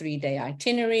out my 3-day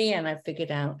itinerary, and I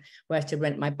figured out where to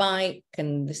rent my bike,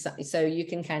 and this, so you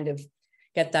can kind of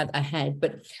get that ahead.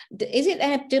 But is it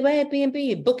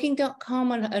Airbnb,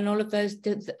 Booking.com, and all of those?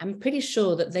 I'm pretty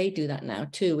sure that they do that now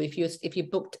too. If you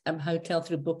booked a hotel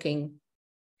through Booking,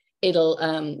 it'll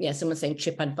someone's saying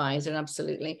TripAdvisor,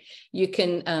 absolutely. You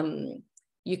can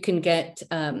get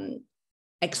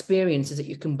experiences that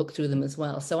you can book through them as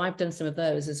well. So I've done some of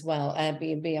those as well.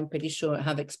 Airbnb, I'm pretty sure,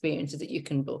 have experiences that you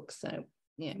can book. So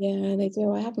yeah, they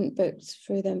do. I haven't booked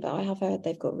through them, but I have heard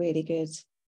they've got really good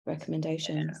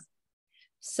recommendations. Yeah.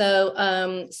 So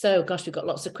gosh, we've got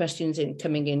lots of questions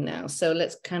coming in now, so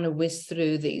let's kind of whiz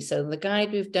through these. So the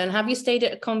guide we've done. Have you stayed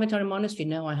at a convent or a monastery?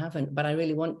 No, I haven't, but I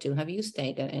really want to. Have you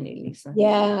stayed at any, Lisa?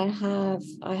 Yeah,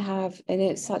 I have, and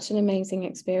it's such an amazing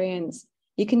experience.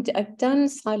 I've done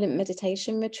silent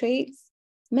meditation retreats.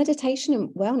 Meditation and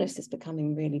wellness is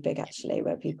becoming really big, actually,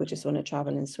 where people just want to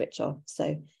travel and switch off.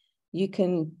 So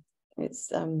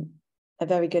it's a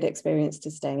very good experience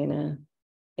to stay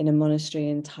in a monastery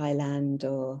in Thailand,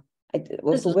 or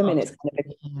for women it's kind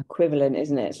of equivalent,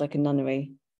 isn't it? It's like a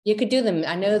nunnery. You could do them.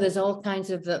 I know there's all kinds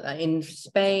of in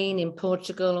Spain, in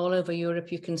Portugal, all over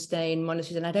Europe. You can stay in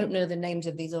monasteries, and I don't know the names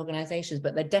of these organizations,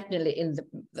 but they're definitely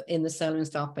in the Solo and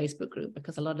Staff Facebook group,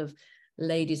 because a lot of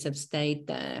ladies have stayed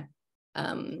there.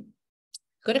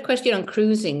 Got a question on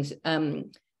cruising.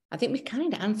 I think we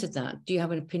kind of answered that. Do you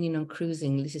have an opinion on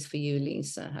cruising? This is for you,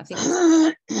 Lisa. I think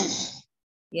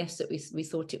yes, that we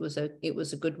thought it was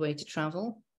a good way to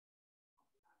travel.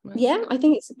 Right. Yeah, I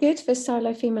think it's good for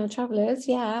solo female travelers.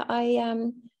 Yeah,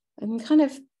 I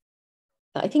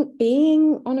think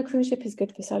being on a cruise ship is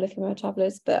good for solo female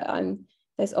travelers, but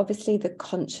there's obviously the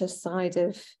conscious side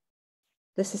of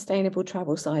the sustainable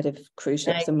travel side of cruise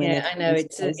ships. I know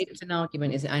it's an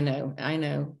argument, is it? I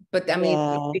know, but I mean,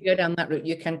 if you go down that route,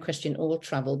 you can question all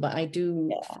travel, but I do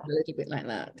feel a little bit like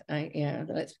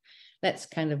that. Let's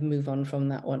kind of move on from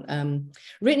that one.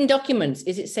 Written documents,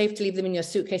 is it safe to leave them in your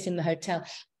suitcase in the hotel?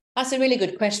 That's a really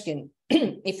good question.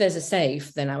 if there's a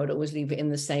safe, then I would always leave it in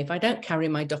the safe. I don't carry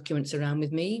my documents around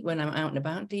with me when I'm out and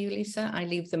about. Do you, Lisa? I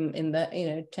leave them in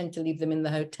the, tend to leave them in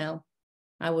the hotel.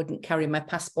 I wouldn't carry my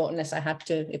passport unless I had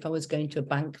to, if I was going to a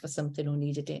bank for something or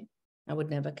needed it. I would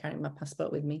never carry my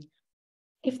passport with me.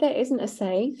 If there isn't a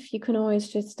safe, you can always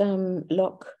just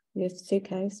lock your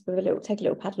suitcase with take a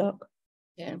little padlock.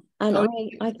 Yeah. And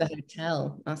I the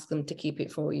hotel, ask them to keep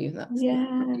it for you. That's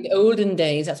yeah. In the olden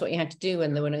days, that's what you had to do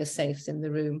when there were no safes in the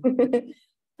room.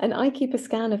 And I keep a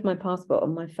scan of my passport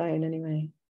on my phone anyway.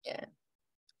 Yeah.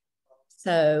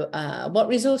 So what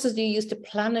resources do you use to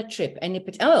plan a trip?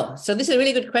 So this is a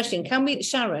really good question.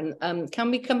 Sharon, can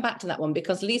we come back to that one?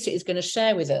 Because Lisa is going to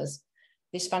share with us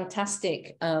this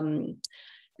fantastic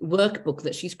workbook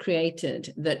that she's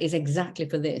created that is exactly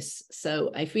for this. So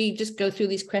if we just go through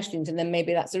these questions, and then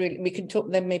maybe we can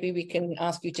talk, then maybe we can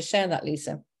ask you to share that,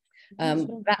 Lisa.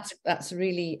 Sure. That's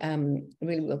really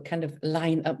really will kind of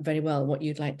line up very well what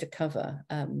you'd like to cover.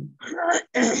 A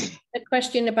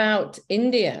question about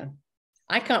India.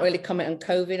 I can't really comment on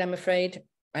COVID, I'm afraid.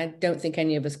 I don't think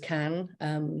any of us can.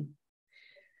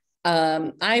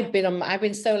 I've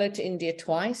been solo to India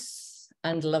twice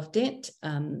and loved it.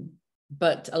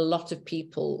 But a lot of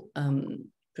people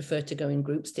prefer to go in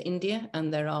groups to India,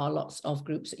 and there are lots of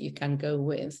groups that you can go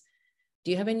with.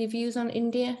 Do you have any views on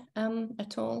India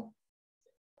at all?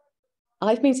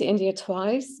 I've been to India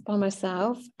twice by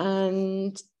myself,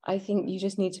 and I think you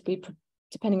just need to be,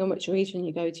 depending on which region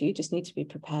you go to, you just need to be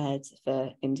prepared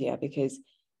for India, because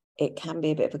it can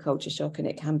be a bit of a culture shock, and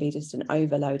it can be just an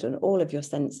overload on all of your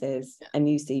senses, and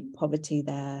you see poverty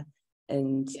there,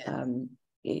 and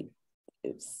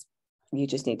you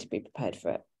just need to be prepared for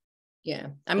it. Yeah,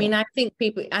 I mean, I think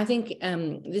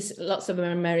lots of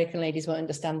American ladies won't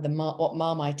understand what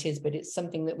Marmite is, but it's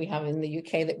something that we have in the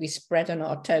UK that we spread on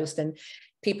our toast, and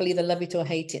people either love it or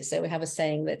hate it. So we have a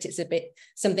saying that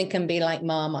something can be like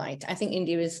Marmite. I think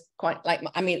India is quite like,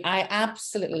 I mean, I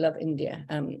absolutely love India,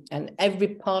 and every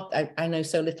part, I know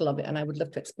so little of it, and I would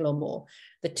love to explore more.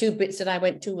 The two bits that I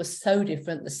went to were so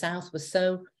different. The south was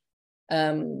so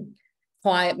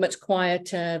quiet, much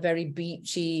quieter, very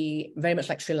beachy, very much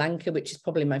like Sri Lanka, which is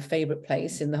probably my favorite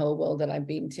place in the whole world that I've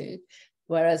been to.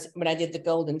 Whereas when I did the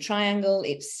Golden Triangle,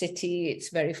 it's city, it's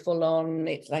very full on.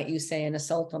 It's like you say, an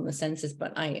assault on the senses,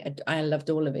 but I loved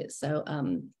all of it. So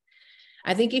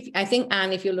I think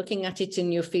Anne, if you're looking at it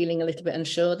and you're feeling a little bit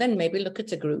unsure, then maybe look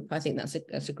at a group. I think that's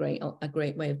a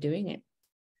great way of doing it.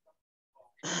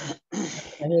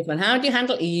 Here's one. How do you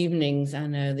handle evenings? I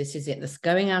know this is it. This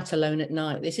going out alone at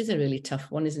night. This is a really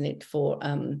tough one, isn't it, for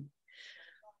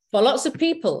lots of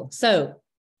people. So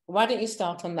why don't you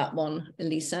start on that one,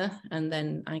 Lisa, and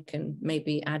then I can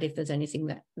maybe add if there's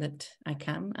anything that I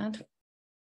can add.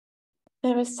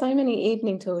 There are so many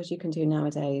evening tours you can do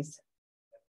nowadays.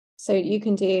 So you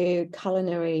can do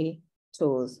culinary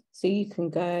tours. So you can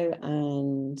go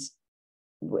and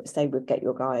say we'll get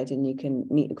your guide, and you can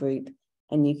meet a group,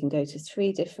 and you can go to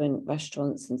 3 different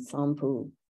restaurants and sample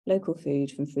local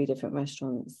food from 3 different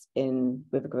restaurants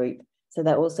with a group. So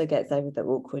that also gets over the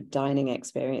awkward dining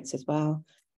experience as well.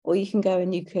 Or you can go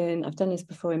and I've done this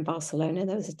before in Barcelona,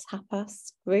 there was a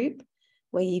tapas group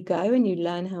where you go and you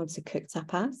learn how to cook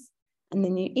tapas, and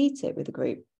then you eat it with a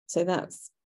group. So that's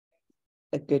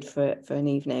good for an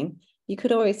evening. You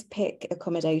could always pick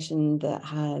accommodation that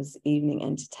has evening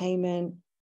entertainment.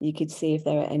 You could see if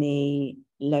there are any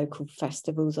local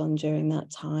festivals on during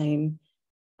that time.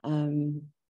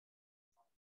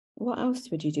 What else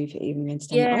would you do for evening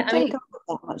entertainment? I don't go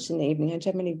that much in the evening. I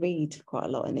generally read quite a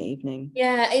lot in the evening.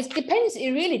 Yeah, it depends.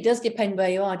 It really does depend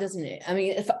where you are, doesn't it? I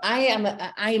mean, if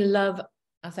I love,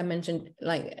 as I mentioned,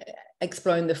 like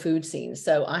exploring the food scene.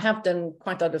 So I have done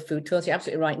quite a lot of food tours. You're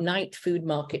absolutely right. Night food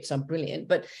markets are brilliant,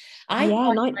 but I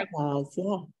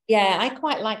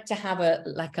quite like to have a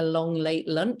long late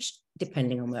lunch,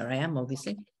 depending on where I am,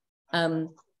 obviously.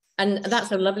 And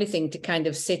that's a lovely thing to kind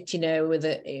of sit, with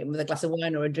a glass of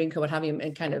wine or a drink or what have you,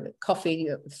 and kind of coffee,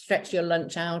 stretch your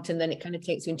lunch out, and then it kind of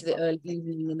takes you into the early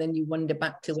evening, and then you wander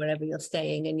back to wherever you're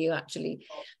staying, and you actually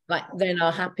then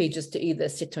are happy just to either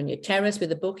sit on your terrace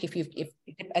with a book, if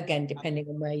again, depending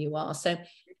on where you are. So,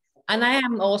 and I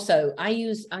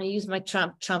use my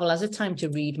travel as a time to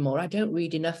read more. I don't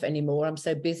read enough anymore. I'm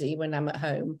so busy when I'm at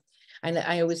home, and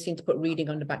I always seem to put reading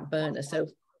on the back burner. So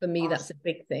for me, that's a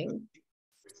big thing.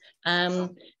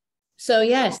 So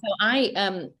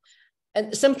I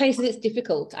some places it's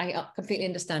difficult. I completely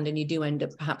understand, and you do end up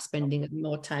perhaps spending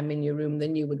more time in your room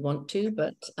than you would want to,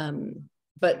 but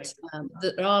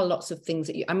there are lots of things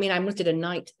that I did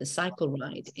a cycle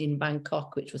ride in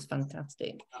Bangkok, which was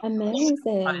fantastic. Amazing.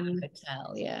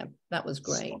 Hotel, yeah, that was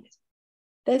great.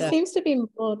 There So, seems to be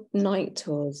more night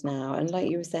tours now. And like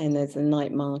you were saying, there's the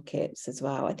night markets as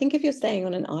well. I think if you're staying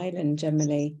on an island,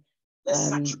 generally,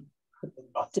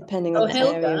 depending on oh, the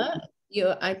area.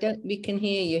 Hilda, we can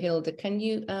hear you, Hilda. Can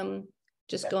you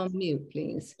just go on mute,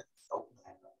 please?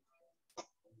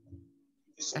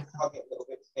 Just hug it a little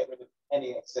bit to get rid of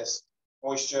any excess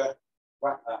moisture.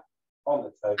 Whack that on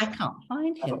the toast. I can't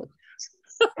find Hilda.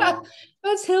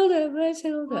 Where's Hilda? Where's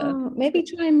Hilda? Oh, maybe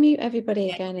try and mute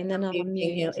everybody again, and then I'll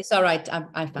unmute. It's all right.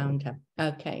 I found her.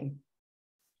 Okay.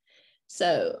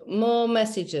 So more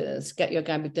messages. Get your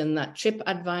guide. We've done that. Trip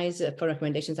advisor for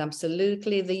recommendations.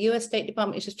 Absolutely. The US State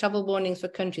Department issues travel warnings for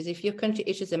countries. If your country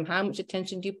issues them, how much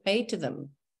attention do you pay to them?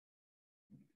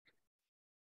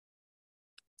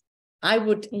 I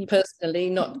would personally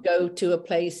not go to a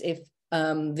place if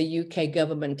the UK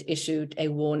government issued a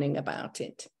warning about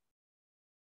it.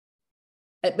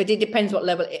 But it depends what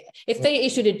level. If they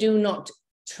issued a do not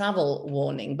travel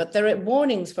warning, but there are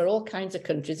warnings for all kinds of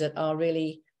countries that are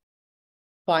really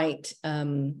quite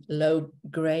low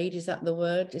grade. Is that the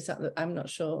word? I'm not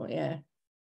sure. Yeah.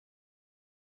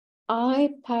 I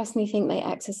personally think they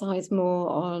exercise more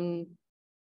on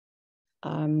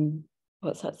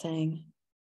what's that saying?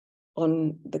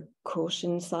 On the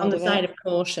caution side. On the side of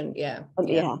caution, yeah.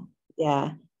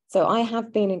 Yeah. So I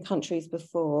have been in countries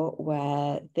before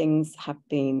where things have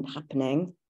been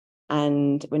happening,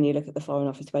 and when you look at the Foreign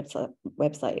Office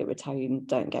website, it would tell you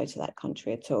don't go to that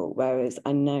country at all. Whereas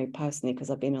I know personally, because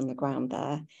I've been on the ground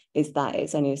there, is that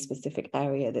it's only a specific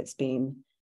area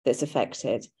that's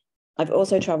affected. I've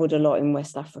also traveled a lot in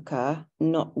West Africa,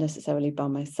 not necessarily by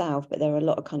myself, but there are a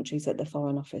lot of countries that the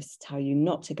Foreign Office tell you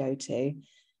not to go to,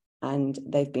 and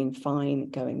they've been fine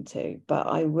going to. But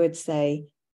I would say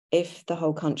if the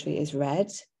whole country is red,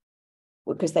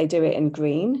 because they do it in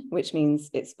green, which means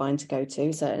it's fine to go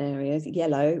to certain areas,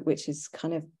 yellow, which is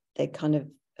they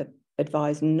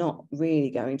advise not really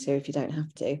going to if you don't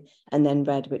have to, and then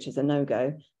red, which is a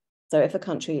no-go. So if a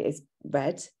country is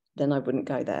red, then I wouldn't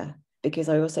go there, because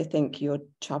I also think your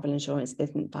travel insurance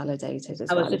isn't validated as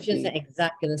well. I was just saying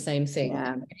exactly the same thing.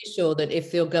 Yeah. I'm pretty sure that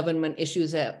if your government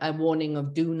issues a warning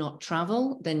of do not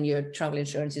travel, then your travel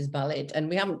insurance is valid. And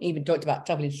we haven't even talked about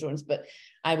travel insurance, but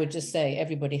I would just say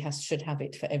everybody should have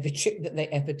it for every trip that they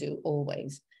ever do,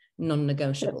 always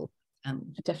non-negotiable.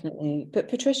 Definitely. But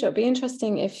Patricia, it'd be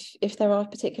interesting if there are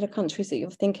particular countries that you're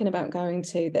thinking about going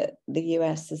to that the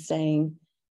US is saying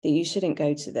that you shouldn't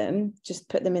go to them, just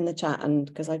put them in the chat. And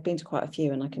because I've been to quite a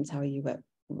few, and I can tell you what,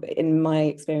 in my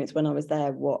experience when I was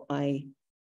there, what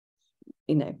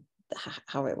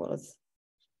how it was.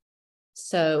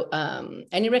 So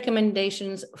any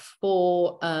recommendations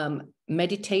for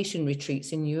meditation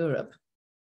retreats in Europe?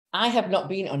 I have not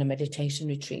been on a meditation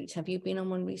retreat. Have you been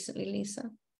on one recently, Lisa?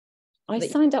 I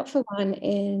signed up for one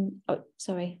in, I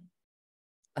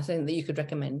think that you could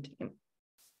recommend.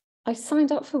 I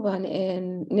signed up for one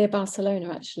near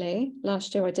Barcelona, actually.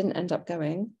 Last year I didn't end up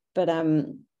going, but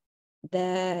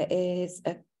there is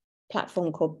a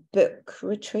platform called Book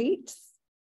Retreats.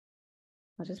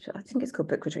 I think it's called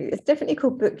Book Retreat. It's definitely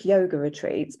called Book Yoga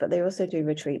Retreats, but they also do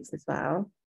retreats as well.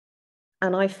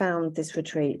 And I found this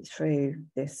retreat through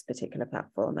this particular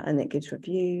platform, and it gives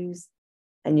reviews,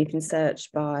 and you can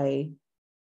search by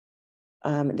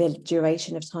the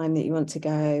duration of time that you want to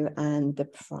go and the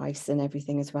price and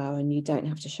everything as well. And you don't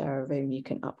have to share a room. You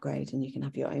can upgrade and you can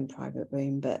have your own private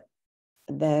room. But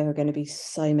there are going to be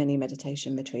so many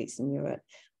meditation retreats in Europe.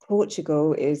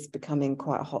 Portugal is becoming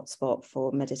quite a hotspot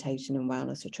for meditation and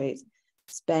wellness retreats.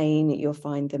 Spain, you'll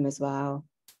find them as well.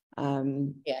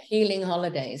 Healing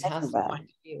Holidays has everywhere. quite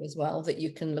a few as well that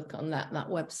you can look on that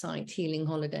website, Healing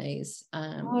Holidays.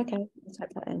 Okay, I'll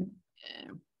type that in.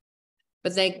 Yeah.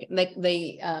 But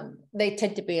they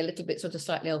tend to be a little bit sort of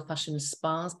slightly old-fashioned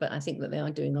spas, but I think that they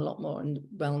are doing a lot more in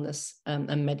wellness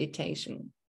and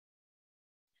meditation.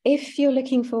 If you're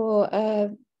looking for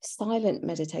a silent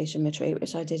meditation retreat,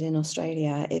 which I did in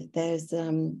Australia, if there's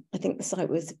I think the site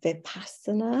was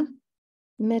Vipassana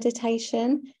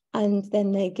meditation, and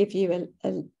then they give you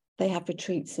they have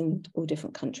retreats in all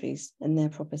different countries, and they're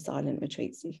proper silent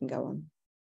retreats that you can go on.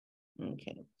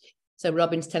 Okay. So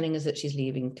Robin's telling us that she's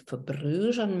leaving for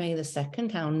Bruges on May the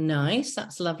 2nd. How nice.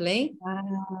 That's lovely.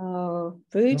 Wow.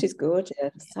 Bruges is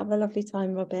gorgeous. Have a lovely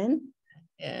time, Robin.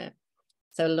 Yeah.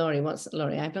 So Laurie,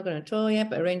 I've not got a tour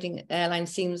yet, but arranging airline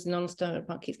seems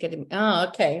non-stop. Keeps getting. Oh,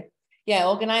 okay. Yeah,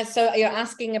 organized. So you're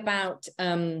asking about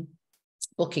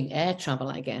booking air travel,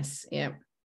 I guess. Yeah.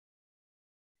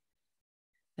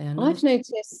 I've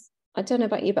noticed, I don't know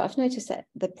about you, but I've noticed that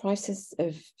the prices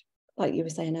of, like you were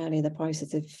saying earlier, the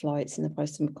prices of flights and the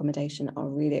price of accommodation are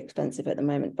really expensive at the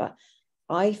moment. But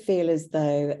I feel as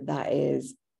though that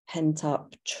is pent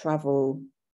up travel.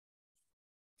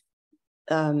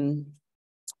 I'm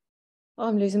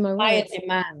losing my Higher words.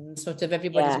 demand, sort of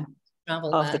everybody's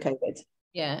travel After now. COVID.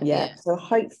 Yeah. So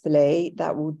hopefully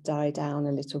that will die down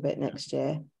a little bit next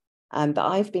year. But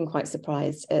I've been quite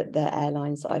surprised at the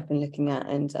airlines that I've been looking at,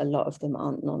 and a lot of them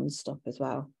aren't non-stop as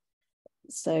well.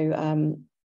 So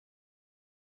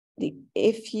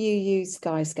if you use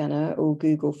Skyscanner or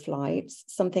Google Flights,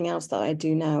 something else that I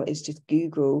do now is just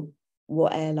Google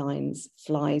what airlines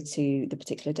fly to the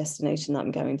particular destination that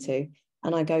I'm going to,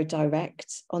 and I go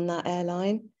direct on that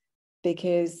airline,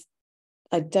 because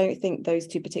I don't think those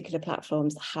two particular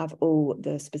platforms have all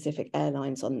the specific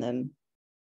airlines on them.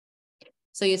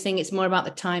 So you're saying it's more about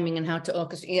the timing and how to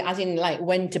orchestrate, as in like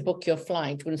when to book your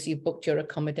flight once you've booked your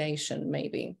accommodation,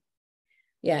 maybe.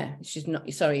 Yeah, she's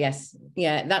not, sorry, yes.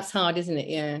 Yeah, that's hard, isn't it?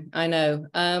 Yeah, I know.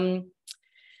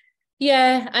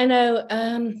 Yeah, I know.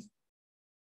 I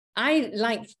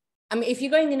mean, if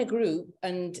you're going in a group,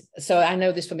 and so I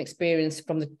know this from experience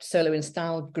from the Solo in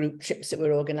Style group trips that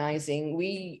we're organizing,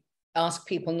 we ask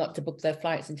people not to book their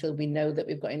flights until we know that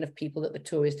we've got enough people that the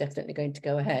tour is definitely going to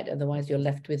go ahead. Otherwise, you're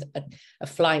left with a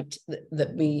flight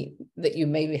that you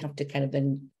maybe have to kind of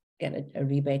then get a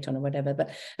rebate on or whatever.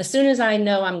 But as soon as I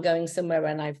know I'm going somewhere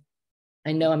and I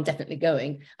know I'm definitely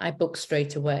going, I book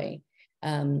straight away.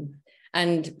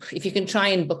 And if you can try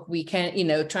and book weekend,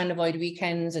 try and avoid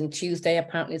weekends, and Tuesday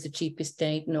apparently is the cheapest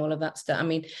date and all of that stuff. I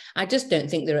mean, I just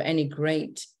don't think there are any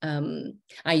great,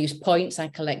 I use points. I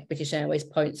collect British Airways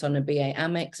points on a BA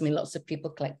Amex. I mean, lots of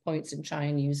people collect points and try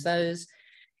and use those.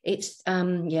 It's,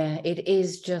 it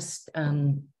is just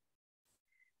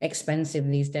expensive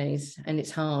these days, and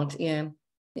it's hard. Yeah,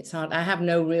 it's hard. I have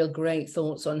no real great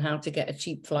thoughts on how to get a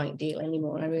cheap flight deal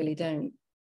anymore. I really don't.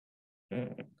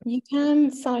 You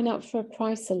can sign up for a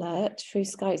price alert through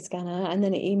Skyscanner, and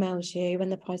then it emails you when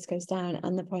the price goes down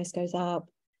and the price goes up.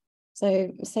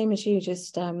 So same as you,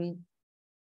 just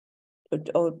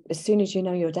or as soon as you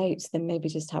know your dates, then maybe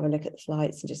just have a look at the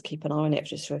flights and just keep an eye on it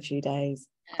just for a few days.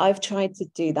 I've tried to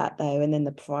do that though, and then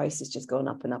the price has just gone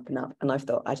up and up and up, and I've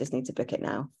thought I just need to book it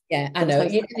now. Yeah, I know.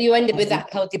 You end up with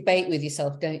that whole debate with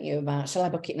yourself, don't you, about shall I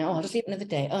book it now? I'll just leave another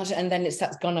day. Oh, and then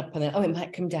that's gone up, and then it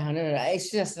might come down.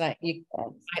 It's just like you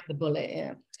bite the bullet.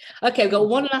 Yeah. Okay, we've got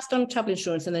one last on travel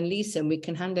insurance, and then Lisa, we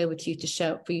can hand over to you to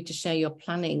share your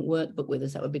planning workbook with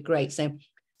us. That would be great. So,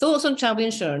 thoughts on travel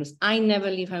insurance? I never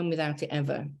leave home without it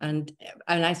ever, and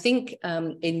I think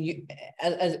in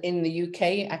the UK,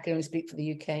 I can only speak for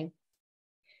the UK.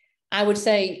 I would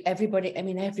say everybody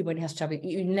has travel.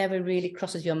 It never really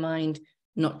crosses your mind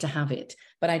not to have it.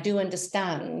 But I do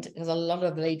understand, because a lot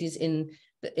of ladies in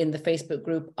the Facebook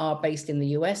group are based in the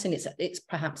US, and it's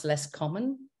perhaps less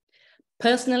common.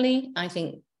 Personally, I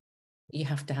think you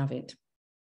have to have it.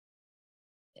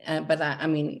 But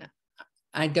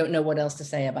I don't know what else to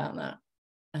say about that.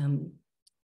 I've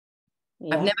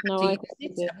never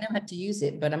had to use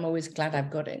it, but I'm always glad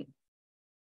I've got it.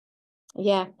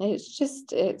 Yeah, it's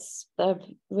a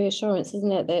reassurance,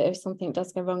 isn't it, that if something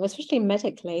does go wrong, especially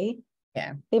medically.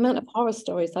 Yeah, the amount of horror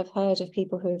stories I've heard of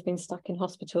people who have been stuck in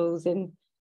hospitals in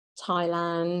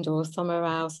Thailand or somewhere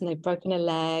else, and they've broken a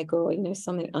leg, or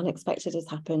something unexpected has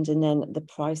happened, and then the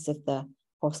price of the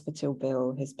hospital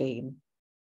bill has been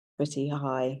pretty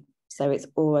high. So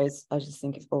I just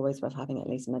think it's always worth having at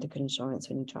least medical insurance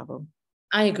when you travel.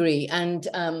 I agree. And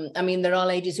there are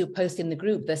ladies who post in the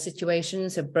group their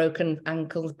situations of broken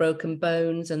ankles, broken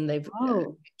bones, and they've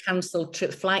cancelled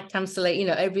flight cancellation,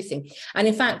 everything. And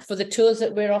in fact, for the tours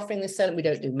that we're offering this summer, we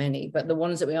don't do many, but the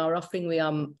ones that we are offering, we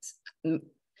are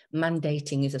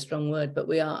mandating is a strong word, but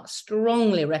we are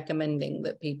strongly recommending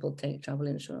that people take travel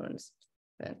insurance.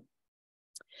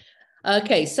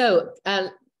 Okay, so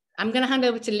I'm going to hand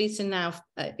over to Lisa now.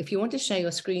 If you want to share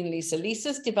your screen, Lisa.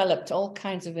 Lisa's developed all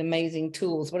kinds of amazing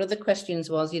tools. One of the questions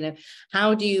was,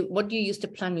 what do you use to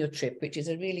plan your trip, which is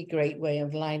a really great way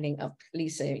of lining up.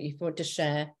 Lisa, if you want to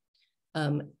share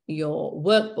your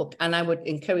workbook, and I would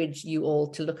encourage you all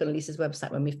to look at Lisa's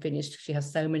website when we've finished. She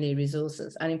has so many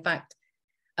resources. And in fact,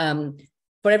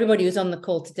 for everybody who's on the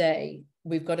call today,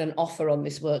 we've got an offer on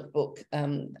this workbook.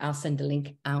 I'll send a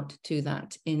link out to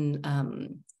that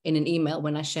in an email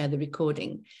when I share the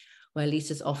recording, where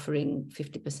Lisa's offering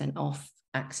 50% off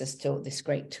access to this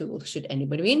great tool, should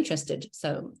anybody be interested.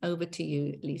 So over to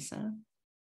you, Lisa.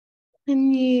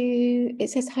 It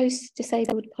says host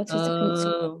disabled participants.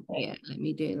 Oh, yeah, let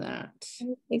me do that.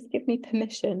 Please give me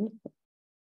permission.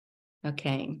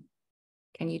 Okay.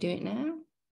 Can you do it now?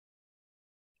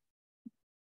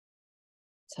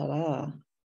 Ta-da.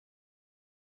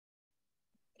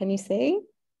 Can you see?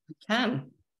 I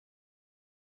can.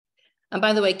 And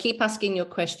by the way, keep asking your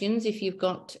questions. If you've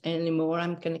got any more,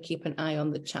 I'm going to keep an eye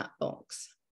on the chat box.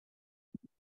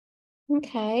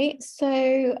 Okay,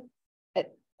 so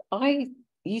I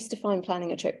used to find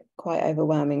planning a trip quite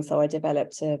overwhelming, so I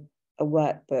developed a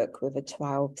workbook with a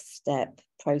 12-step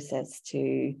process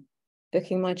to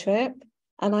booking my trip,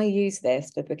 and I use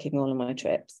this for booking all of my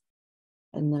trips.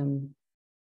 And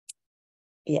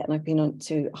yeah, and I've been on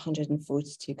to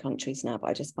 142 countries now, but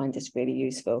I just find this really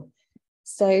useful.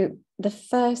 So the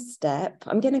first step,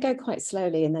 I'm going to go quite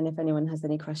slowly, and then if anyone has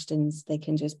any questions, they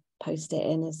can just post it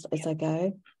in as I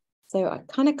go. So I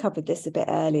kind of covered this a bit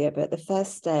earlier, but the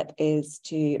first step is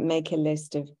to make a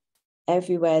list of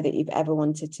everywhere that you've ever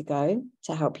wanted to go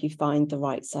to help you find the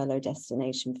right solo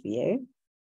destination for you.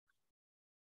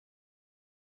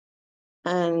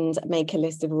 And make a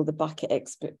list of all the bucket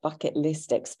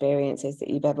list experiences that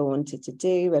you've ever wanted to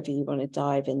do, whether you want to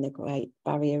dive in the Great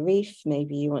Barrier Reef,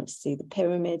 maybe you want to see the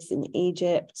pyramids in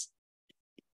Egypt.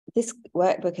 This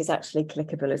workbook is actually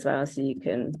clickable as well, so you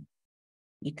can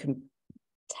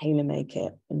tailor make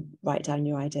it and write down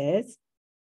your ideas.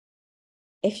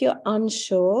 If you're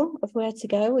unsure of where to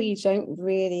go, or you don't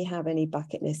really have any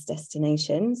bucket list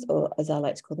destinations, or as I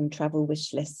like to call them, travel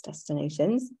wish list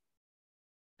destinations,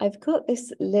 I've got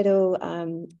this little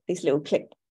these little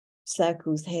click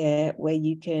circles here where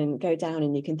you can go down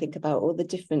and you can think about all the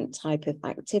different type of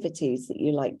activities that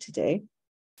you like to do.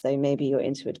 So maybe you're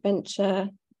into adventure,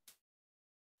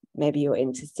 maybe you're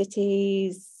into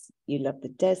cities, you love the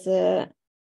desert,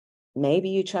 maybe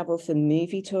you travel for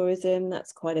movie tourism.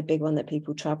 That's quite a big one that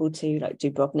people travel to, like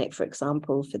Dubrovnik, for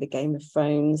example, for the Game of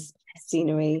Thrones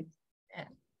scenery. Yeah.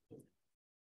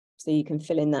 So you can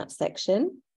fill in that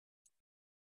section.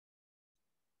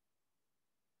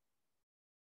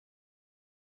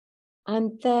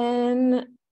 And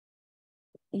then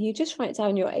you just write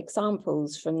down your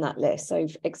examples from that list. So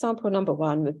example number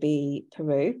 1 would be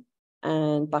Peru,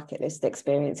 and bucket list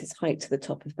experiences, hike to the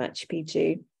top of Machu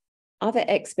Picchu. Other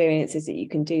experiences that you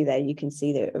can do there, you can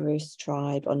see the Urus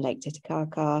tribe on Lake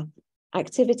Titicaca,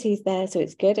 activities there. So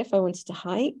it's good if I wanted to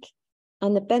hike.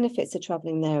 And the benefits of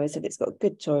traveling there is that it's got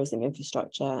good tourism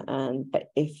infrastructure.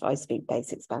 But if I speak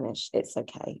basic Spanish, it's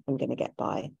okay. I'm going to get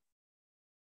by.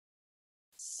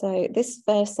 So this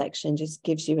first section just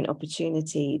gives you an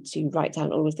opportunity to write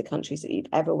down all of the countries that you've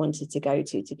ever wanted to go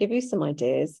to give you some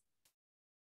ideas.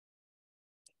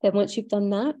 Then once you've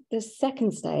done that, the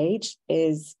second stage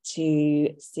is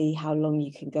to see how long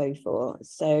you can go for.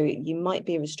 So you might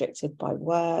be restricted by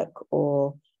work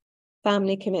or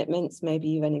family commitments. Maybe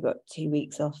you've only got 2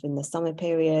 weeks off in the summer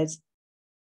period.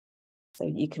 So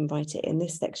you can write it in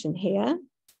this section here.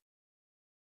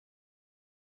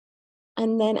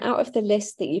 And then out of the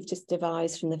list that you've just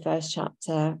devised from the first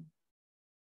chapter,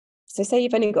 so say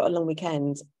you've only got a long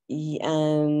weekend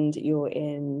and you're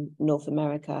in North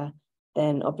America,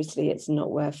 then obviously it's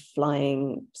not worth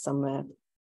flying somewhere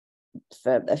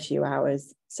for a few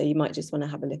hours. So you might just want to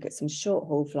have a look at some short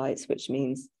haul flights, which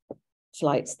means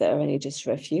flights that are only just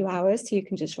for a few hours. So you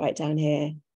can just write down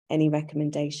here any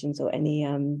recommendations or any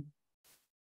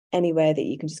anywhere that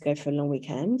you can just go for a long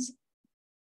weekend.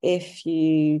 If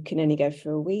you can only go for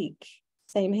a week,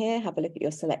 same here, have a look at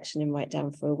your selection and write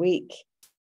down for a week.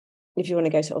 If you want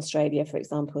to go to Australia, for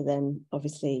example, then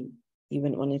obviously you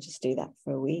wouldn't want to just do that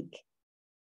for a week.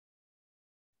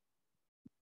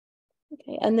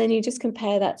 Okay, and then you just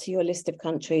compare that to your list of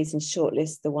countries and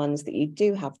shortlist the ones that you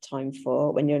do have time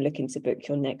for when you're looking to book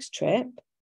your next trip.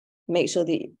 Make sure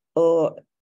that, or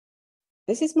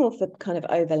this is more for kind of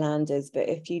overlanders, but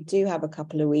if you do have a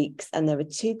couple of weeks and there are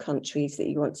 2 countries that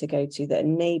you want to go to that are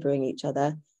neighbouring each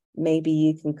other, maybe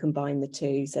you can combine the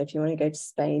 2. So if you want to go to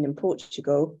Spain and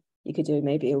Portugal, you could do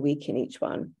maybe a week in each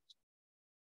one.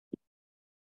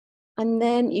 And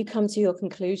then you come to your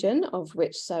conclusion of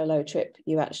which solo trip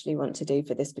you actually want to do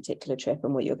for this particular trip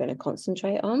and what you're going to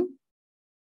concentrate on.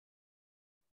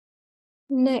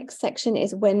 Next section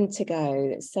is when to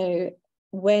go. So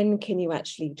when can you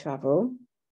actually travel?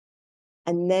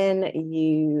 And then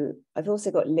I've also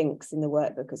got links in the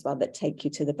workbook as well that take you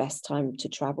to the best time to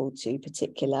travel to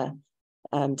particular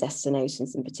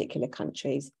destinations in particular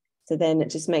countries. So then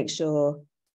just make sure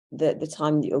that the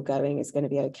time that you're going is going to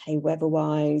be okay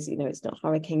weather-wise. You know, it's not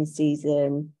hurricane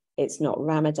season, it's not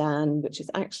Ramadan, which is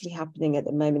actually happening at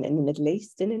the moment in the Middle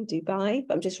East and in Dubai.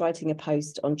 But I'm just writing a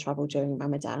post on travel during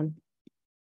Ramadan.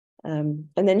 And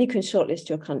then you can shortlist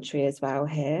your country as well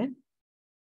here.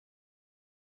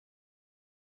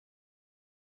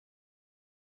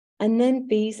 And then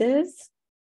visas.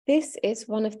 This is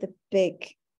one of the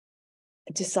big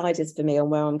deciders for me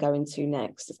on where I'm going to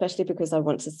next, especially because I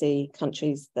want to see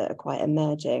countries that are quite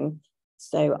emerging.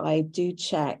 So I do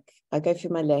check, I go through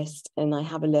my list and I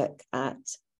have a look at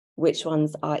which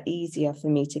ones are easier for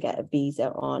me to get a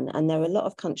visa on. And there are a lot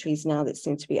of countries now that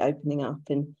seem to be opening up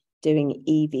and doing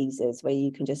e-visas where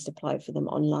you can just apply for them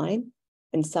online.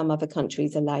 And some other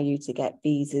countries allow you to get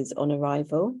visas on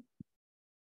arrival.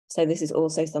 So this is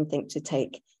also something to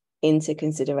take into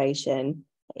consideration.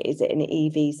 Is it an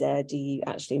e-visa? Do you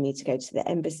actually need to go to the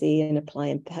embassy and apply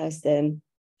in person?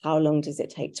 How long does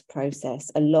it take to process?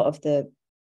 A lot of the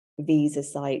visa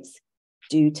sites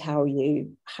do tell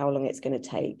you how long it's going to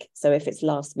take. So if it's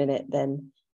last minute,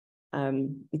 then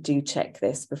do check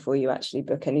this before you actually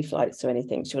book any flights or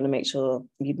anything. So you want to make sure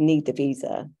you need the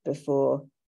visa before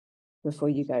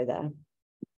you go there.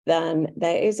 Then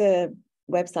there is a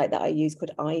website that I use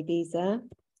called iVisa.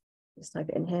 Just type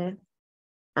it in here.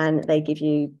 And they give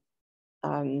you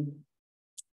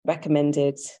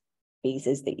recommended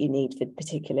visas that you need for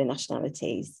particular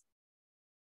nationalities.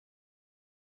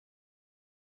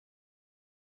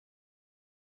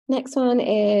 Next one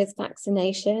is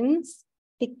vaccinations.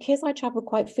 Because I travel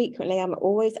quite frequently, I'm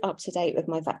always up to date with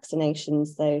my vaccinations.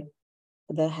 So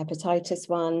the hepatitis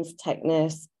ones,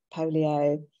 tetanus,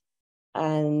 polio.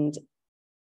 And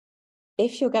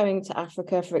if you're going to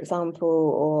Africa, for example,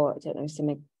 or I don't know,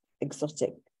 some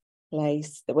exotic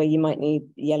place where you might need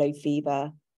yellow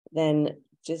fever, then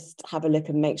just have a look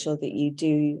and make sure that you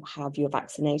do have your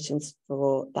vaccinations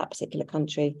for that particular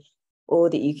country, or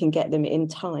that you can get them in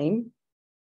time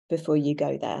before you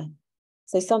go there.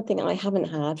 So something I haven't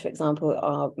had, for example,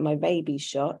 are my rabies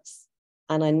shots.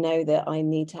 And I know that I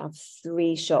need to have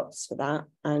 3 shots for that.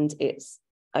 And it's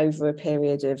over a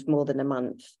period of more than a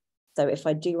month. So if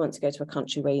I do want to go to a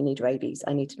country where you need rabies,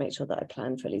 I need to make sure that I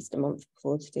plan for at least a month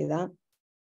before to do that.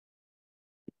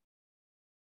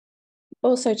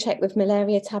 Also check with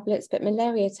malaria tablets, but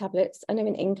malaria tablets, I know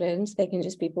in England, they can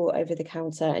just be bought over the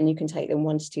counter and you can take them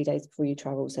 1 to 2 days before you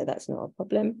travel. So that's not a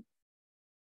problem.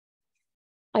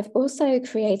 I've also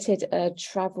created a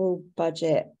travel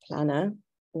budget planner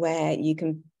where you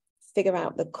can figure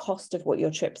out the cost of what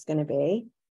your trip's going to be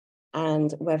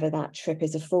and whether that trip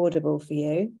is affordable for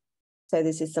you. So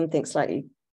this is something slightly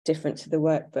different to the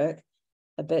workbook.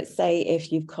 But say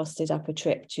if you've costed up a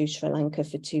trip to Sri Lanka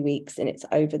for 2 weeks and it's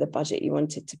over the budget you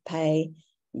wanted to pay,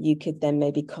 you could then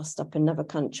maybe cost up another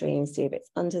country and see if it's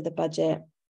under the budget,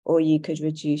 or you could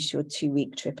reduce your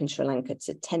 2-week trip in Sri Lanka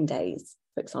to 10 days,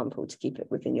 for example, to keep it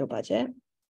within your budget.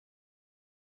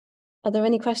 Are there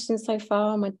any questions so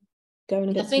far? Am I going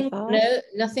a bit too fast? No,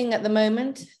 nothing at the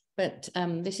moment, but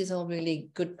this is all really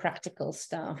good practical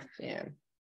stuff. Yeah.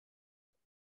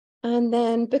 And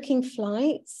then booking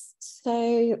flights.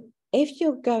 So if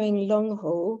you're going long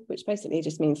haul, which basically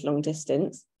just means long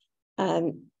distance,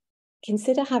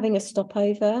 consider having a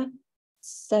stopover.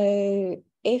 So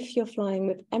if you're flying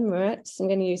with Emirates, I'm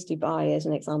going to use Dubai as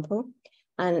an example,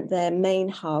 and their main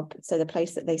hub, so the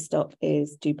place that they stop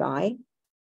is Dubai,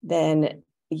 then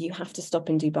you have to stop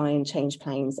in Dubai and change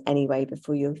planes anyway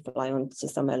before you fly on to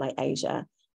somewhere like Asia.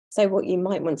 So what you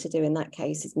might want to do in that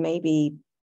case is maybe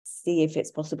see if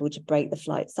it's possible to break the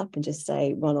flights up and just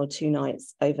say 1 or 2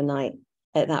 nights overnight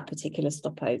at that particular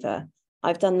stopover.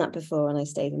 I've done that before and I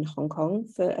stayed in Hong Kong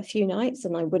for a few nights,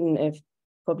 and I wouldn't have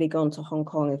probably gone to Hong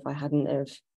Kong if I hadn't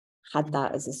have had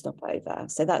that as a stopover.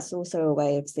 So that's also a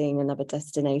way of seeing another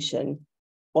destination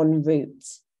en route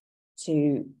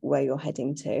to where you're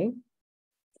heading to.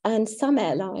 And some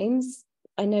airlines,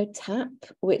 I know TAP,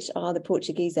 which are the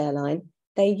Portuguese airline,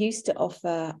 they used to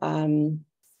offer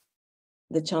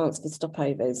the chance for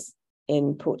stopovers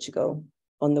in Portugal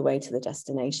on the way to the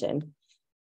destination.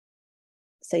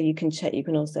 So you can check, you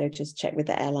can also just check with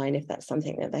the airline if that's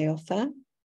something that they offer.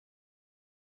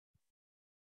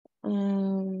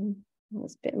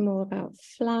 There's a bit more about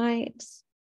flights.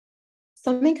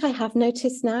 Something I have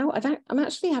noticed now, I'm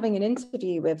actually having an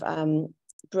interview with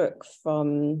Brooke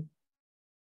from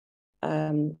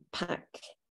Pack.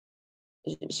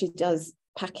 She does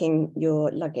packing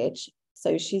your luggage.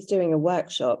 So she's doing a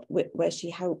workshop where she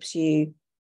helps you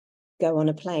go on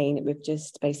a plane with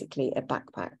just basically a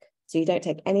backpack. So you don't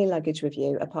take any luggage with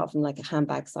you apart from like a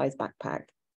handbag size backpack.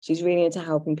 She's really into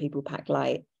helping people pack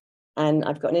light. And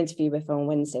I've got an interview with her on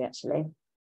Wednesday, actually.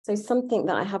 So something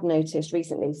that I have noticed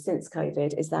recently since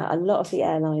COVID is that a lot of the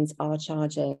airlines are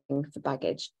charging for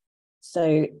baggage.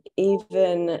 So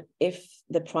even if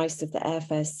the price of the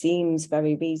airfare seems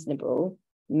very reasonable,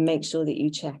 make sure that you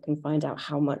check and find out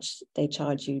how much they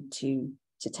charge you to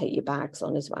take your bags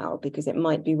on as well, because it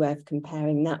might be worth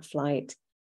comparing that flight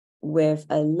with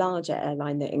a larger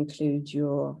airline that includes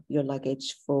your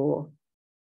luggage for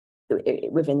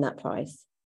within that price,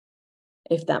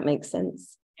 if that makes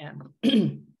sense. Yeah.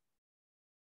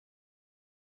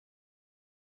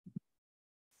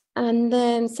 And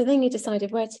then, so then you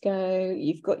decided where to go.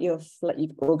 You've got your,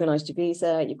 you've organised your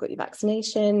visa, you've got your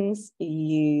vaccinations,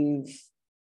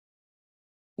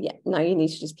 now you need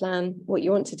to just plan what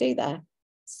you want to do there.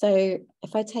 So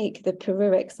if I take the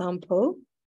Peru example,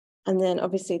 and then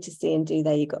obviously to see and do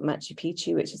there, you've got Machu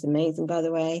Picchu, which is amazing, by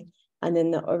the way. And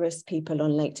then the Urus people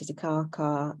on Lake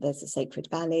Titicaca, there's a Sacred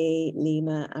Valley,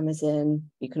 Lima, Amazon.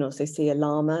 You can also see a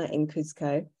llama in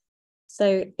Cuzco.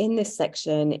 So in this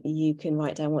section, you can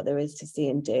write down what there is to see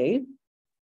and do.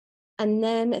 And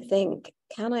then think,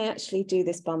 can I actually do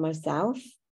this by myself?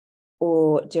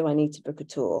 Or do I need to book a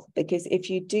tour? Because if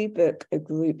you do book a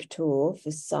group tour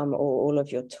for some or all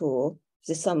of your tour,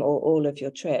 for some or all of your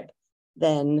trip,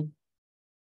 then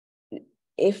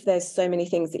if there's so many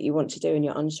things that you want to do and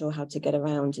you're unsure how to get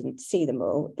around and see them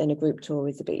all, then a group tour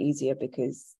is a bit easier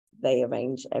because they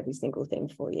arrange every single thing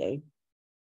for you.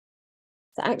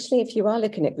 So actually, if you are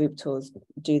looking at group tours,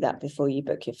 do that before you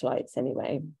book your flights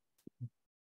anyway.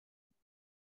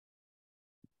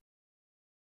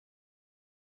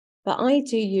 But I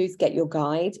do use Get Your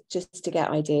Guide just to get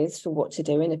ideas for what to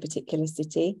do in a particular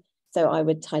city. So I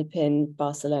would type in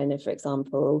Barcelona, for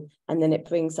example, and then it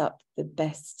brings up the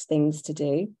best things to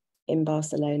do in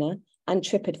Barcelona. And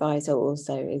TripAdvisor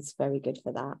also is very good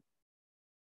for that.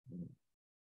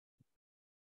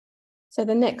 So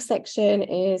the next section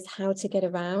is how to get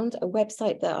around. A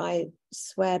website that I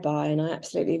swear by and I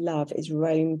absolutely love is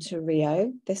Rome to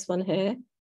Rio, this one here.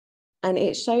 And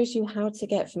it shows you how to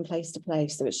get from place to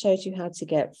place. So it shows you how to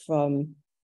get from,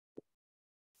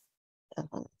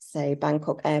 say,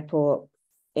 Bangkok airport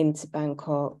into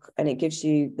Bangkok. And it gives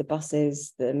you the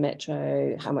buses, the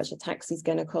metro, how much a taxi is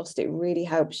going to cost. It really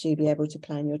helps you be able to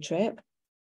plan your trip.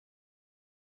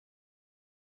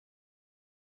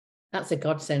 That's a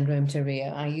godsend, Rome to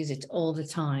Rio. I use it all the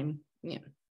time. Yeah.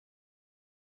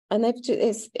 And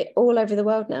it's all over the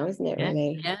world now, isn't it,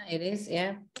 really? Yeah, it is,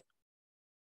 yeah.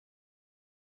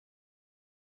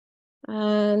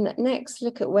 And next,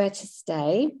 look at where to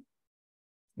stay.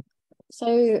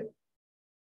 So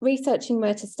researching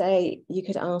where to stay, you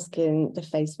could ask in the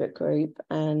Facebook group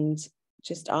and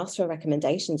just ask for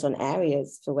recommendations on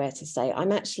areas for where to stay.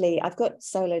 I've got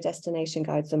solo destination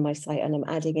guides on my site and I'm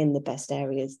adding in the best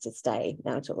areas to stay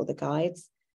now to all the guides.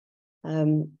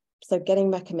 So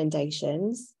getting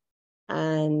recommendations,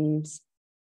 and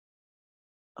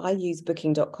I use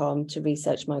booking.com to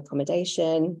research my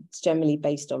accommodation. It's generally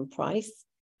based on price.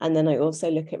 And then I also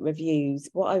look at reviews.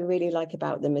 What I really like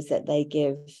about them is that they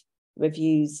give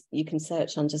reviews. You can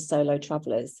search under solo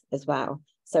travelers as well.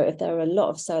 So if there are a lot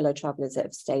of solo travelers that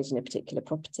have stayed in a particular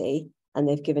property and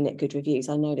they've given it good reviews,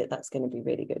 I know that that's going to be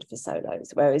really good for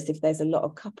solos. Whereas if there's a lot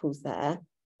of couples there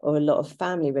or a lot of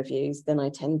family reviews, then I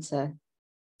tend to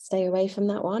stay away from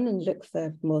that one and look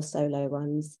for more solo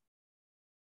ones.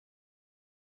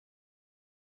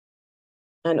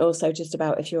 And also just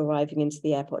about if you're arriving into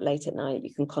the airport late at night,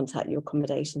 you can contact your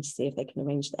accommodation to see if they can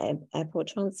arrange the airport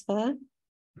transfer.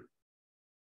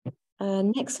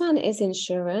 Next one is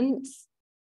insurance.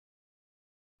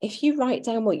 If you write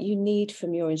down what you need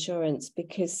from your insurance,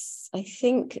 because I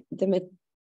think the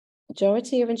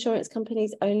majority of insurance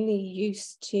companies only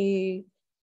used to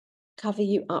cover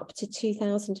you up to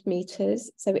 2,000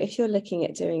 meters. So if you're looking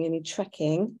at doing any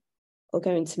trekking or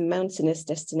going to mountainous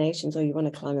destinations, or you want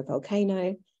to climb a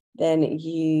volcano, then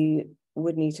you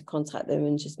would need to contact them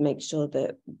and just make sure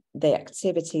that the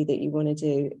activity that you want to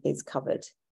do is covered,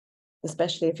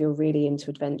 especially if you're really into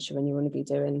adventure and you want to be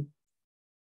doing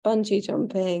bungee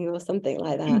jumping or something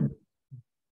like that.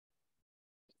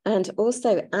 And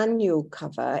also annual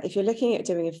cover. If you're looking at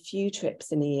doing a few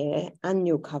trips in a year,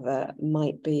 annual cover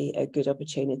might be a good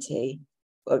opportunity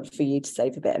for you to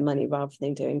save a bit of money rather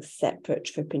than doing separate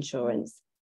trip insurance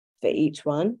for each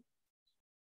one.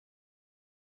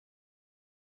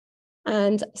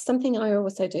 And something I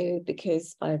also do,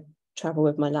 because I travel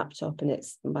with my laptop and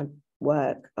it's my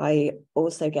work, I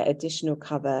also get additional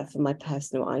cover for my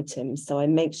personal items. So I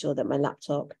make sure that my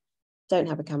laptop don't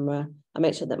have a camera. I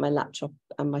make sure that my laptop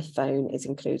and my phone is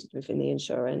included within the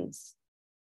insurance.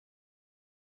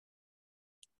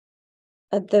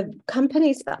 The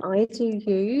companies that I do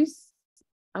use,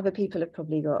 other people have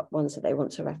probably got ones that they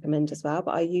want to recommend as well,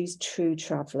 but I use True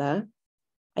Traveller.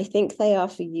 I think they are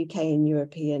for UK and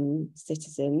European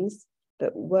citizens,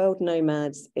 but World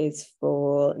Nomads is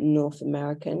for North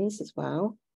Americans as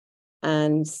well.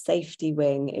 And Safety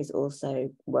Wing is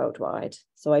also worldwide.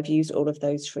 So I've used all of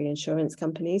those free insurance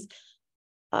companies.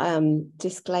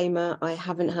 Disclaimer, I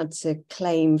haven't had to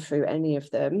claim through any of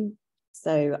them,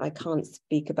 so I can't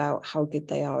speak about how good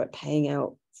they are at paying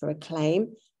out for a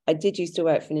claim. I did used to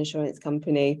work for an insurance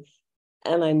company,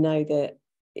 and I know that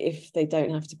if they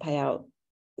don't have to pay out,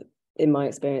 in my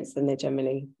experience, then they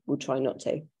generally will try not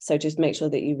to. So just make sure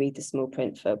that you read the small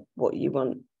print for what you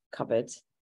want covered.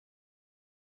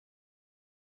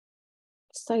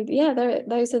 So yeah,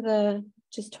 those are the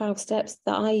just 12 steps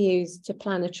that I use to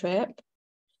plan a trip.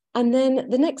 And then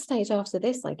the next stage after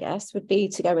this, I guess, would be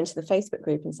to go into the Facebook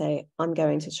group and say, I'm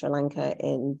going to Sri Lanka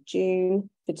in June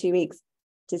for 2 weeks.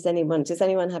 Does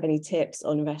anyone have any tips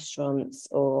on restaurants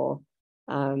or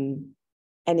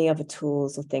any other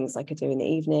tools or things I could do in the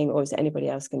evening, or is anybody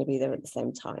else going to be there at the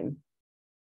same time?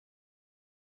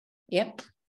 Yep.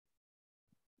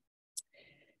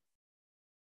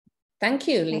 Thank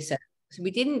you, Lisa. So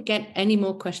we didn't get any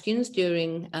more questions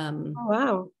during. Oh,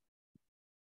 wow.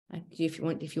 If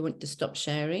you want to stop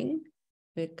sharing,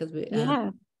 because we.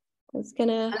 Yeah, I was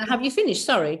gonna. Have you finished?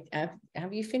 Sorry,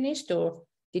 have you finished, or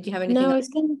did you have anything? No, else?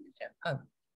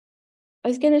 I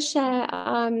was gonna share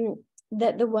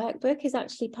that the workbook is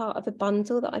actually part of a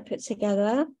bundle that I put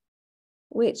together,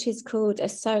 which is called a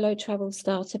solo travel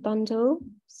starter bundle.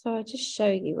 So I'll just show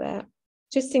you it,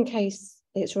 just in case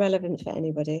it's relevant for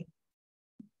anybody.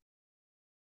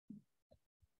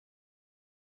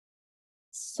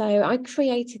 So I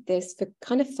created this for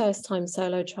kind of first-time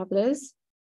solo travelers.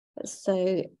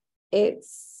 So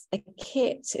it's a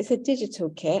kit, it's a digital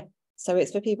kit. So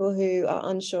it's for people who are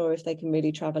unsure if they can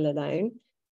really travel alone.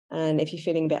 And if you're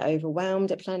feeling a bit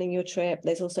overwhelmed at planning your trip,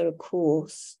 there's also a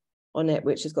course on it,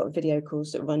 which has got a video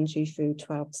course that runs you through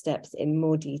 12 steps in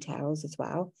more details as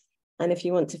well. And if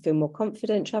you want to feel more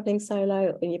confident traveling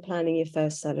solo and you're planning your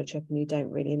first solo trip and you don't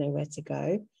really know where to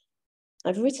go,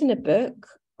 I've written a book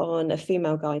on a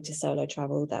female guide to solo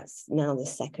travel. That's now the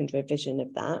second revision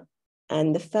of that.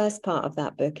 And the first part of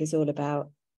that book is all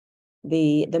about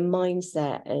the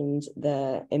mindset and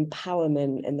the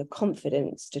empowerment and the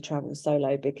confidence to travel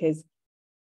solo, because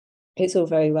it's all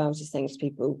very well just saying to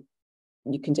people,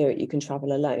 you can do it, you can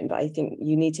travel alone. But I think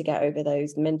you need to get over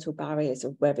those mental barriers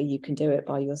of whether you can do it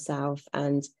by yourself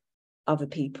and other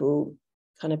people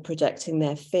kind of projecting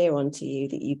their fear onto you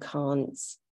that you can't.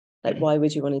 Like, why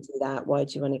would you want to do that? Why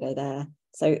do you want to go there?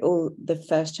 So all the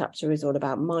first chapter is all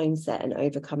about mindset and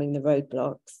overcoming the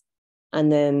roadblocks.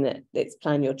 And then it's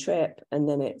plan your trip. And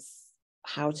then it's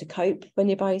how to cope when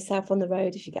you're by yourself on the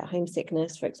road. If you get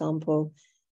homesickness, for example,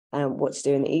 what to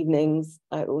do in the evenings.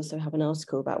 I also have an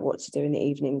article about what to do in the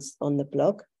evenings on the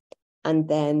blog. And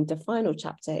then the final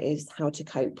chapter is how to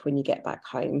cope when you get back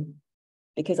home.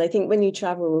 Because I think when you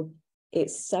travel,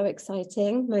 it's so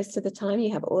exciting. Most of the time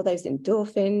you have all those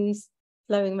endorphins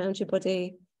flowing around your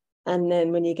body. And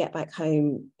then when you get back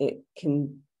home, you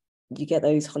get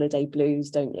those holiday blues,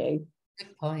 don't you?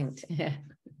 Good point. Yeah.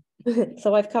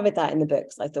 So I've covered that in the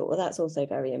books. I thought, well, that's also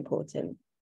very important.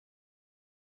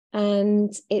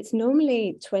 And it's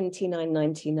normally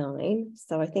 $29.99.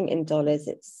 So I think in dollars,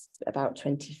 it's about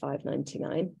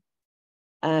 $25.99.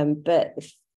 But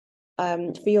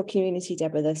for your community,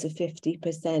 Deborah, there's a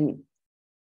 50%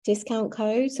 discount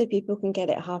code, so people can get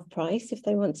it half price if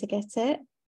they want to get it.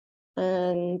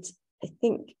 And I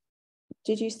think,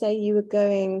 did you say you were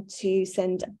going to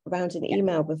send around an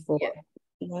email before?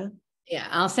 Yeah,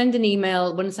 I'll send an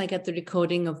email once I get the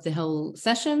recording of the whole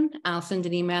session. I'll send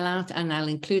an email out and I'll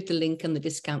include the link and the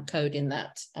discount code in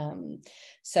that.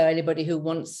 So anybody who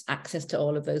wants access to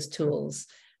all of those tools,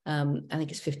 I think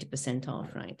it's 50%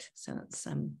 off, right? So that's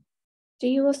Do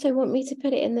you also want me to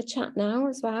put it in the chat now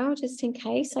as well, just in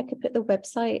case? I could put the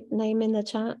website name in the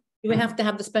chat. Do we have to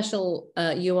have the special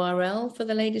URL for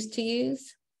the ladies to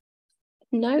use?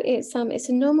 No, it's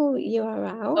a normal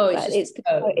URL, but it's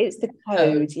the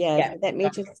code. Yeah. Yeah. So let me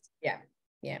just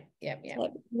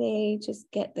Let me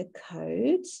just get the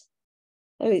code.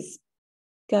 Oh, it's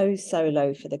go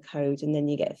solo for the code, and then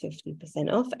you get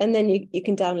 50% off, and then you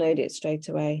can download it straight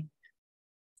away.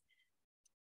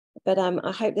 But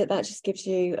I hope that just gives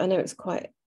you, I know it's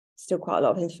still quite a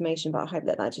lot of information, but I hope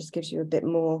that just gives you a bit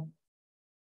more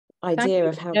idea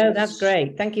of how. No, that's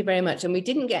great. Thank you very much. And we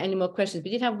didn't get any more questions.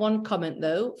 We did have one comment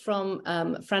though from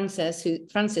Francis, who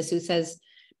says,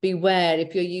 beware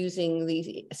if you're using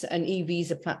an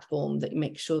e-visa platform, that you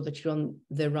make sure that you're on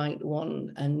the right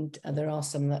one. And there are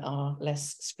some that are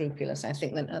less scrupulous, I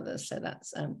think, than others. So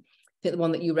that's I think the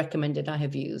one that you recommended I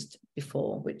have used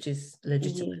before, which is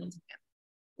legitimate.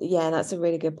 Yeah, that's a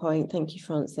really good point. Thank you,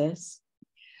 Francis.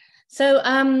 So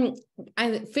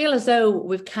I feel as though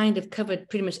we've kind of covered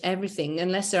pretty much everything,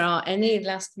 unless there are any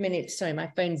last minute, sorry,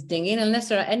 my phone's dinging, unless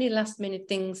there are any last minute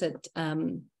things that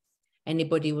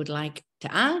anybody would like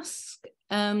to ask.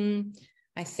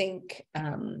 I think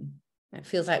it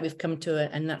feels like we've come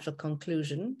to a natural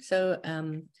conclusion. So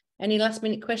any last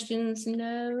minute questions?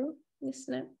 No? Yes,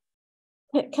 no?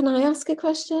 Can I ask a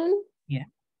question? Yeah.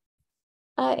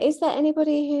 Is there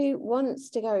anybody who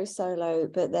wants to go solo,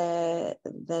 but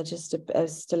they're just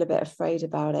still a bit afraid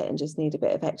about it and just need a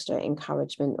bit of extra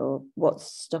encouragement, or what's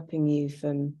stopping you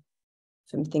from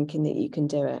thinking that you can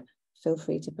do it? Feel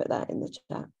free to put that in the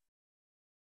chat.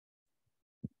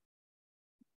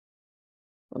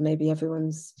 Or maybe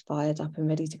everyone's fired up and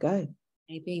ready to go.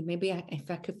 Maybe if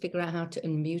I could figure out how to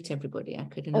unmute everybody, I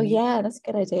could unmute. Oh yeah, that's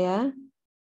a good idea.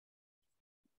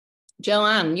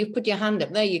 Joanne, you've put your hand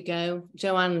up. There you go.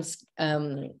 Joanne's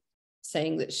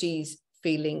saying that she's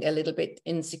feeling a little bit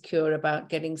insecure about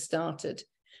getting started.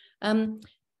 How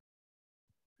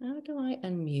do I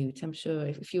unmute? I'm sure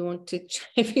if you want to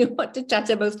chat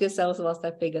amongst yourselves whilst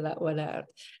I figure that one out.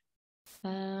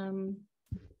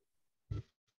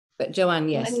 But Joanne,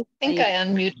 yes. I think I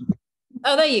unmuted.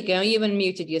 Oh, there you go. You've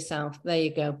unmuted yourself. There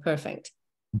you go. Perfect.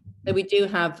 So we do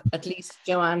have at least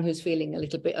Joanne who's feeling a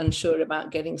little bit unsure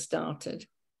about getting started.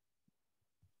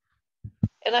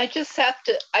 And I just have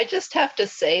to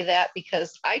say that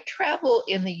because I travel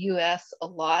in the US a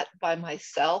lot by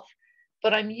myself,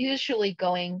 but I'm usually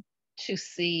going to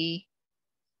see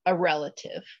a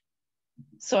relative.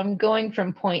 So I'm going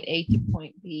from point A to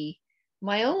point B.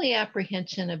 My only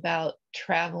apprehension about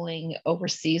traveling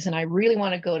overseas, and I really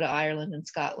want to go to Ireland and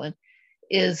Scotland,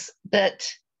 is that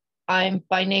I'm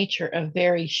by nature a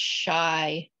very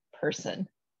shy person.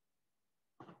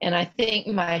 And I think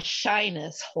my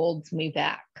shyness holds me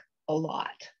back a lot.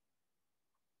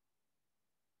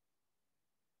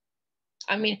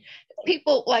 I mean,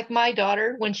 people like my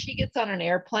daughter, when she gets on an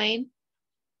airplane,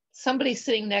 somebody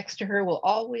sitting next to her will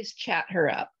always chat her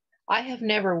up. I have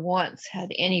never once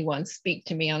had anyone speak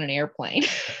to me on an airplane.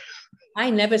 I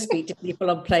never speak to people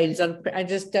on planes. I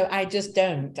just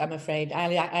don't. I'm afraid.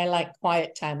 I like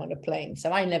quiet time on a plane,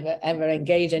 so I never ever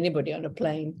engage anybody on a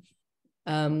plane.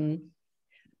 But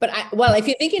if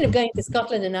you're thinking of going to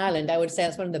Scotland and Ireland, I would say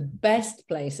it's one of the best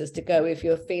places to go if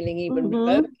you're feeling even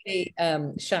remotely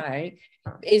shy,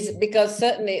 is because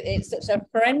certainly it's such a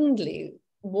friendly,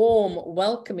 warm,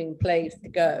 welcoming place to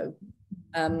go.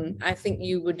 I think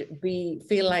you would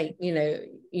feel like,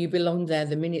 you belong there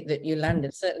the minute that you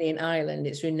landed. Certainly in Ireland,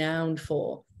 it's renowned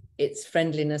for its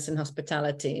friendliness and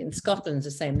hospitality. And Scotland's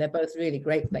the same. They're both really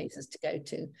great places to go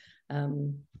to.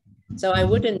 So I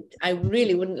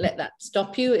really wouldn't let that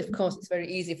stop you. Of course, it's very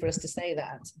easy for us to say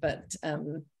that, but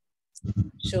I'm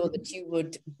sure that you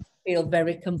would feel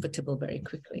very comfortable very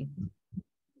quickly.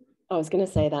 I was going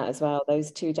to say that as well.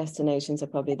 Those two destinations are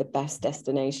probably the best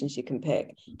destinations you can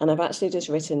pick. And I've actually just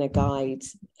written a guide.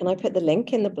 Can I put the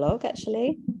link in the blog,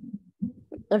 actually?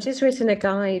 I've just written a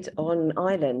guide on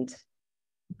Ireland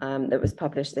that was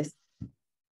published this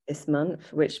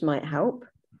month, which might help.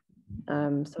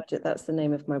 That's the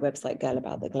name of my website,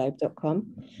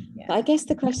 girlabouttheglobe.com. Yeah. But I guess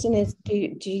the question is, do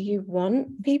you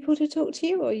want people to talk to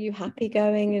you, or are you happy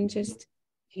going and do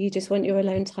you just want your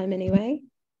alone time anyway?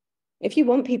 If you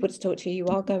want people to talk to you, you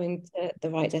are going to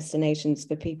the right destinations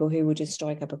for people who will just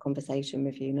strike up a conversation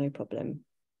with you, no problem.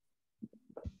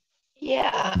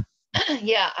 Yeah,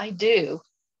 I do.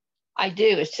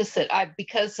 It's just that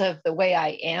because of the way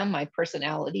I am, my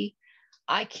personality,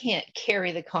 I can't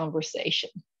carry the conversation.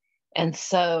 And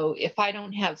so if I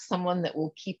don't have someone that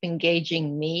will keep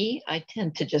engaging me, I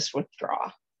tend to just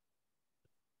withdraw.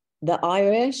 The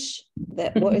Irish,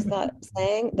 what is that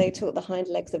saying? They talk the hind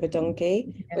legs of a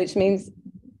donkey, which means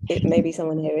it maybe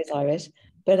someone here is Irish,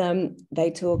 but they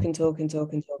talk and talk and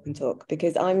talk and talk and talk,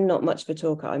 because I'm not much of a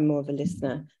talker, I'm more of a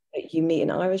listener. But you meet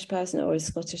an Irish person or a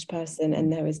Scottish person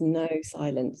and there is no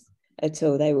silence at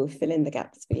all. They will fill in the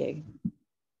gaps for you.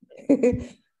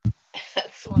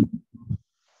 That's one.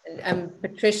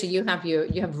 Patricia, you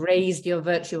have raised your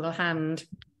virtual hand.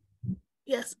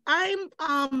 Yes, I'm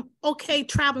okay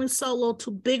traveling solo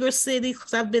to bigger cities,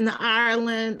 because I've been to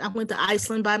Ireland. I went to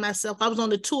Iceland by myself. I was on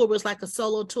the tour, it was like a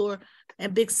solo tour,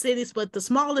 and big cities. But the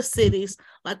smaller cities,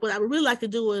 like what I would really like to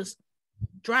do is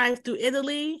drive through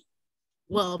Italy.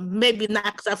 Well, maybe not,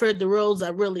 because I've heard the roads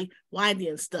are really windy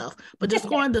and stuff, but just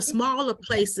going to smaller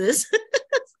places.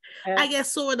 I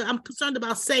guess I'm concerned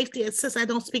about safety, and since I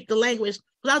don't speak the language,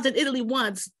 but I was in Italy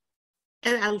once,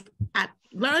 and I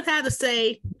learned how to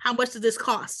say, how much does this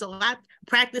cost? So I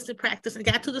practiced and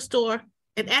got to the store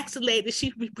and asked the lady.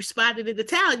 She responded in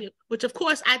Italian, which of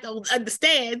course I don't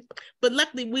understand, but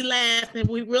luckily we laughed and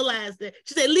we realized that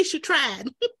she said, at least you tried.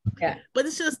 Yeah. But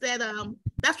it's just that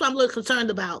that's what I'm a little concerned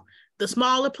about, the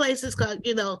smaller places,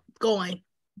 going.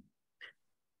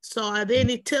 So are there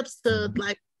any tips to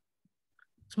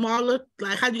smaller,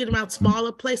 how do you get around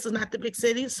smaller places, not the big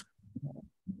cities?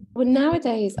 Well,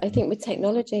 nowadays, I think with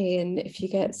technology, and if you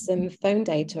get some phone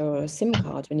data or a SIM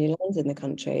card when you land in the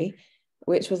country,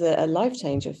 which was a life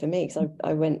changer for me, because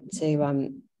I went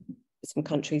to some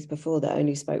countries before that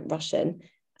only spoke Russian,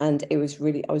 and I was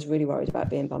really worried about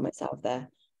being by myself there.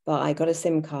 But I got a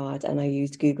SIM card and I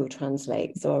used Google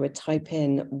Translate, so I would type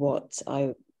in what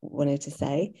I wanted to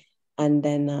say, and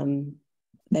then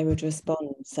they would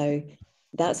respond. So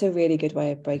that's a really good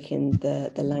way of breaking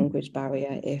the language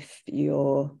barrier if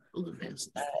you're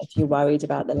worried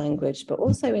about the language. But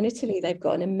also in Italy, they've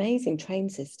got an amazing train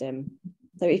system.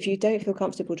 So if you don't feel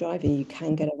comfortable driving, you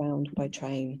can get around by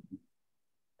train.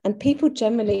 And people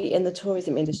generally in the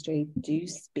tourism industry do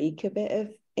speak a bit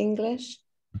of English.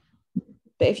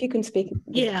 But if you can speak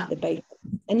the basics,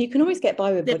 and you can always get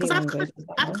by with body language.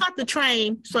 I caught the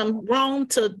train from Rome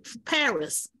to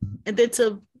Paris and then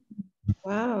to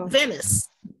Venice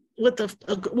with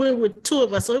we were two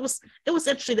of us. So it was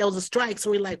interesting. There was a strike.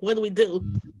 So we're like, what do we do?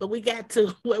 But we got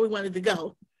to where we wanted to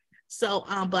go. So,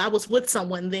 but I was with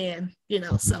someone then, you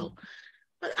know, so,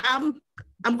 but I'm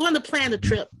going to plan a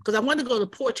trip because I want to go to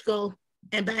Portugal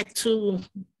and back to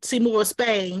see more of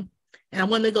Spain. And I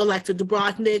want to go like to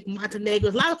Dubrovnik, Montenegro.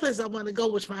 A lot of places I want to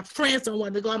go, which my friends don't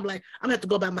want to go. I'm like, I'm going to have to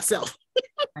go by myself.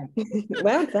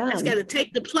 Well done. I just got to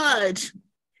take the plunge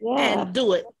and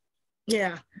do it.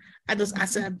 Yeah. I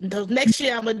said, next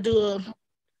year I'm going to do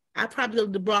I'll probably go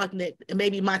to Dubrovnik and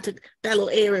maybe that little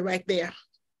area right there.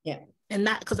 Yeah. And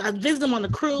not, because I visit them on the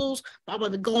cruise, but I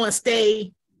want to go and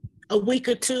stay a week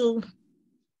or two.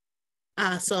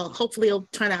 So hopefully it'll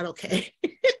turn out okay.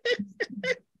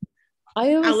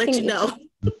 I'll let you know.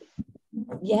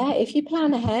 If you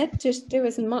plan ahead, just do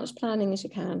as much planning as you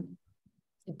can.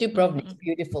 Dubrovnik is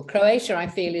beautiful. Croatia, I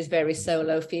feel, is very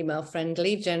solo, female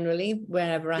friendly generally,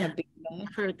 wherever I have been there.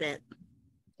 I've heard that.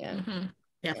 Yeah. Mm-hmm.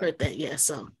 Yeah, I've heard that. Yeah.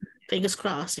 So fingers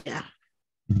crossed. Yeah.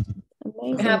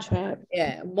 Amazing trip.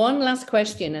 Yeah. One last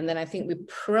question, and then I think we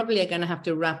probably are going to have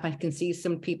to wrap. I can see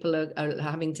some people are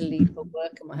having to leave for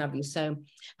work and what have you. So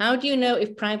how do you know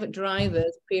if private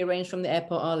drivers pre-arranged from the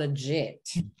airport are legit?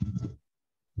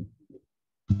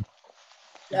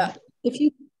 Yeah. If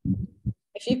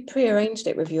you've pre-arranged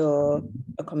it with your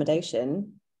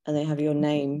accommodation and they have your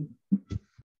name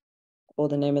or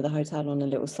the name of the hotel on a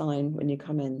little sign when you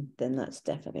come in, then that's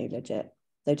definitely legit.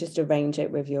 So just arrange it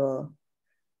with your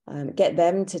get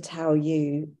them to tell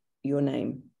you your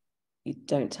name. You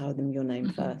don't tell them your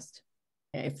name first.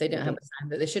 Yeah, if they don't have a sign,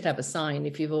 but they should have a sign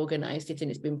if you've organized it and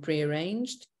it's been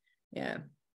pre-arranged. Yeah.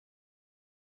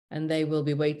 And they will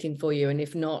be waiting for you. And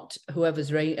if not, whoever's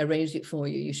arranged it for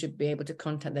you, you should be able to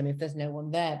contact them if there's no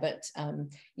one there. But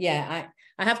I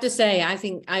have to say, I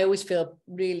think I always feel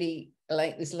really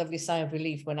like this lovely sigh of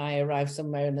relief when I arrive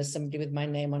somewhere and there's somebody with my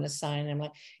name on a sign. And I'm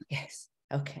like, yes,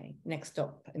 okay, next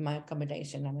stop in my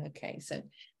accommodation, I'm okay. So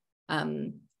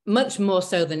much more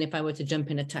so than if I were to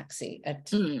jump in a taxi.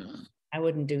 I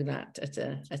wouldn't do that at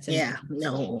a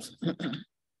no.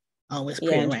 Always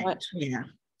pre-arranged.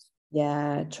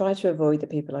 Yeah, try to avoid the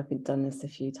people. I've done this a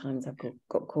few times. I've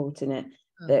got caught in it.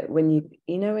 That when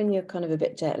when you're kind of a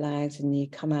bit jet lagged and you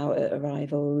come out at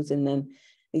arrivals and then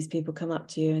these people come up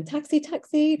to you and taxi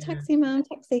man,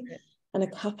 taxi. And a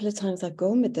couple of times I've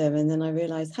gone with them and then I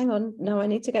realized, hang on, no, I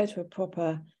need to go to a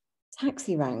proper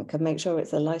taxi rank and make sure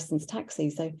it's a licensed taxi.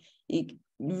 So you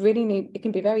really it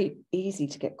can be very easy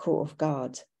to get caught off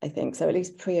guard, I think. So at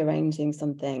least pre-arranging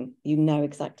something, you know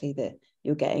exactly that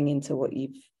you're getting into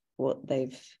what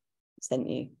they've sent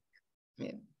you.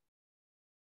 Yeah.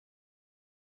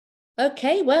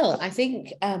 Okay, well, I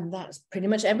think that's pretty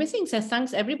much everything. So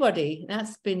thanks, everybody.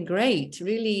 That's been great.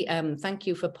 Really, thank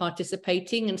you for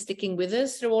participating and sticking with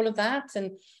us through all of that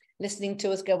and listening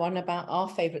to us go on about our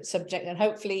favorite subject and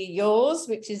hopefully yours,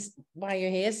 which is why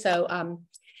you're here. So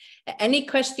any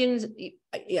questions,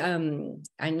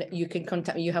 and you can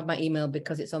contact me. You have my email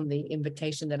because it's on the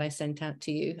invitation that I sent out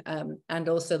to you. And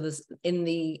also there's in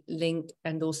the link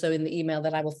and also in the email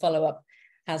that I will follow up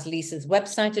has Lisa's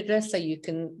website address, so you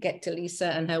can get to Lisa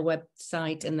and her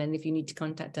website, and then if you need to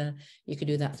contact her, you can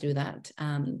do that through that.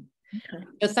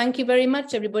 So thank you very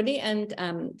much, everybody,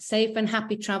 and safe and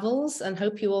happy travels, and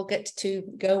hope you all get to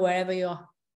go wherever your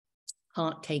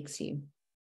heart takes you.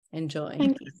 Enjoy.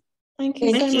 Thank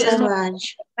you so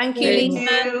much. Thank you,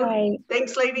 Lisa.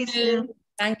 Thanks, ladies.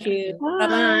 Thank you.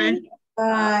 Bye.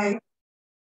 Bye.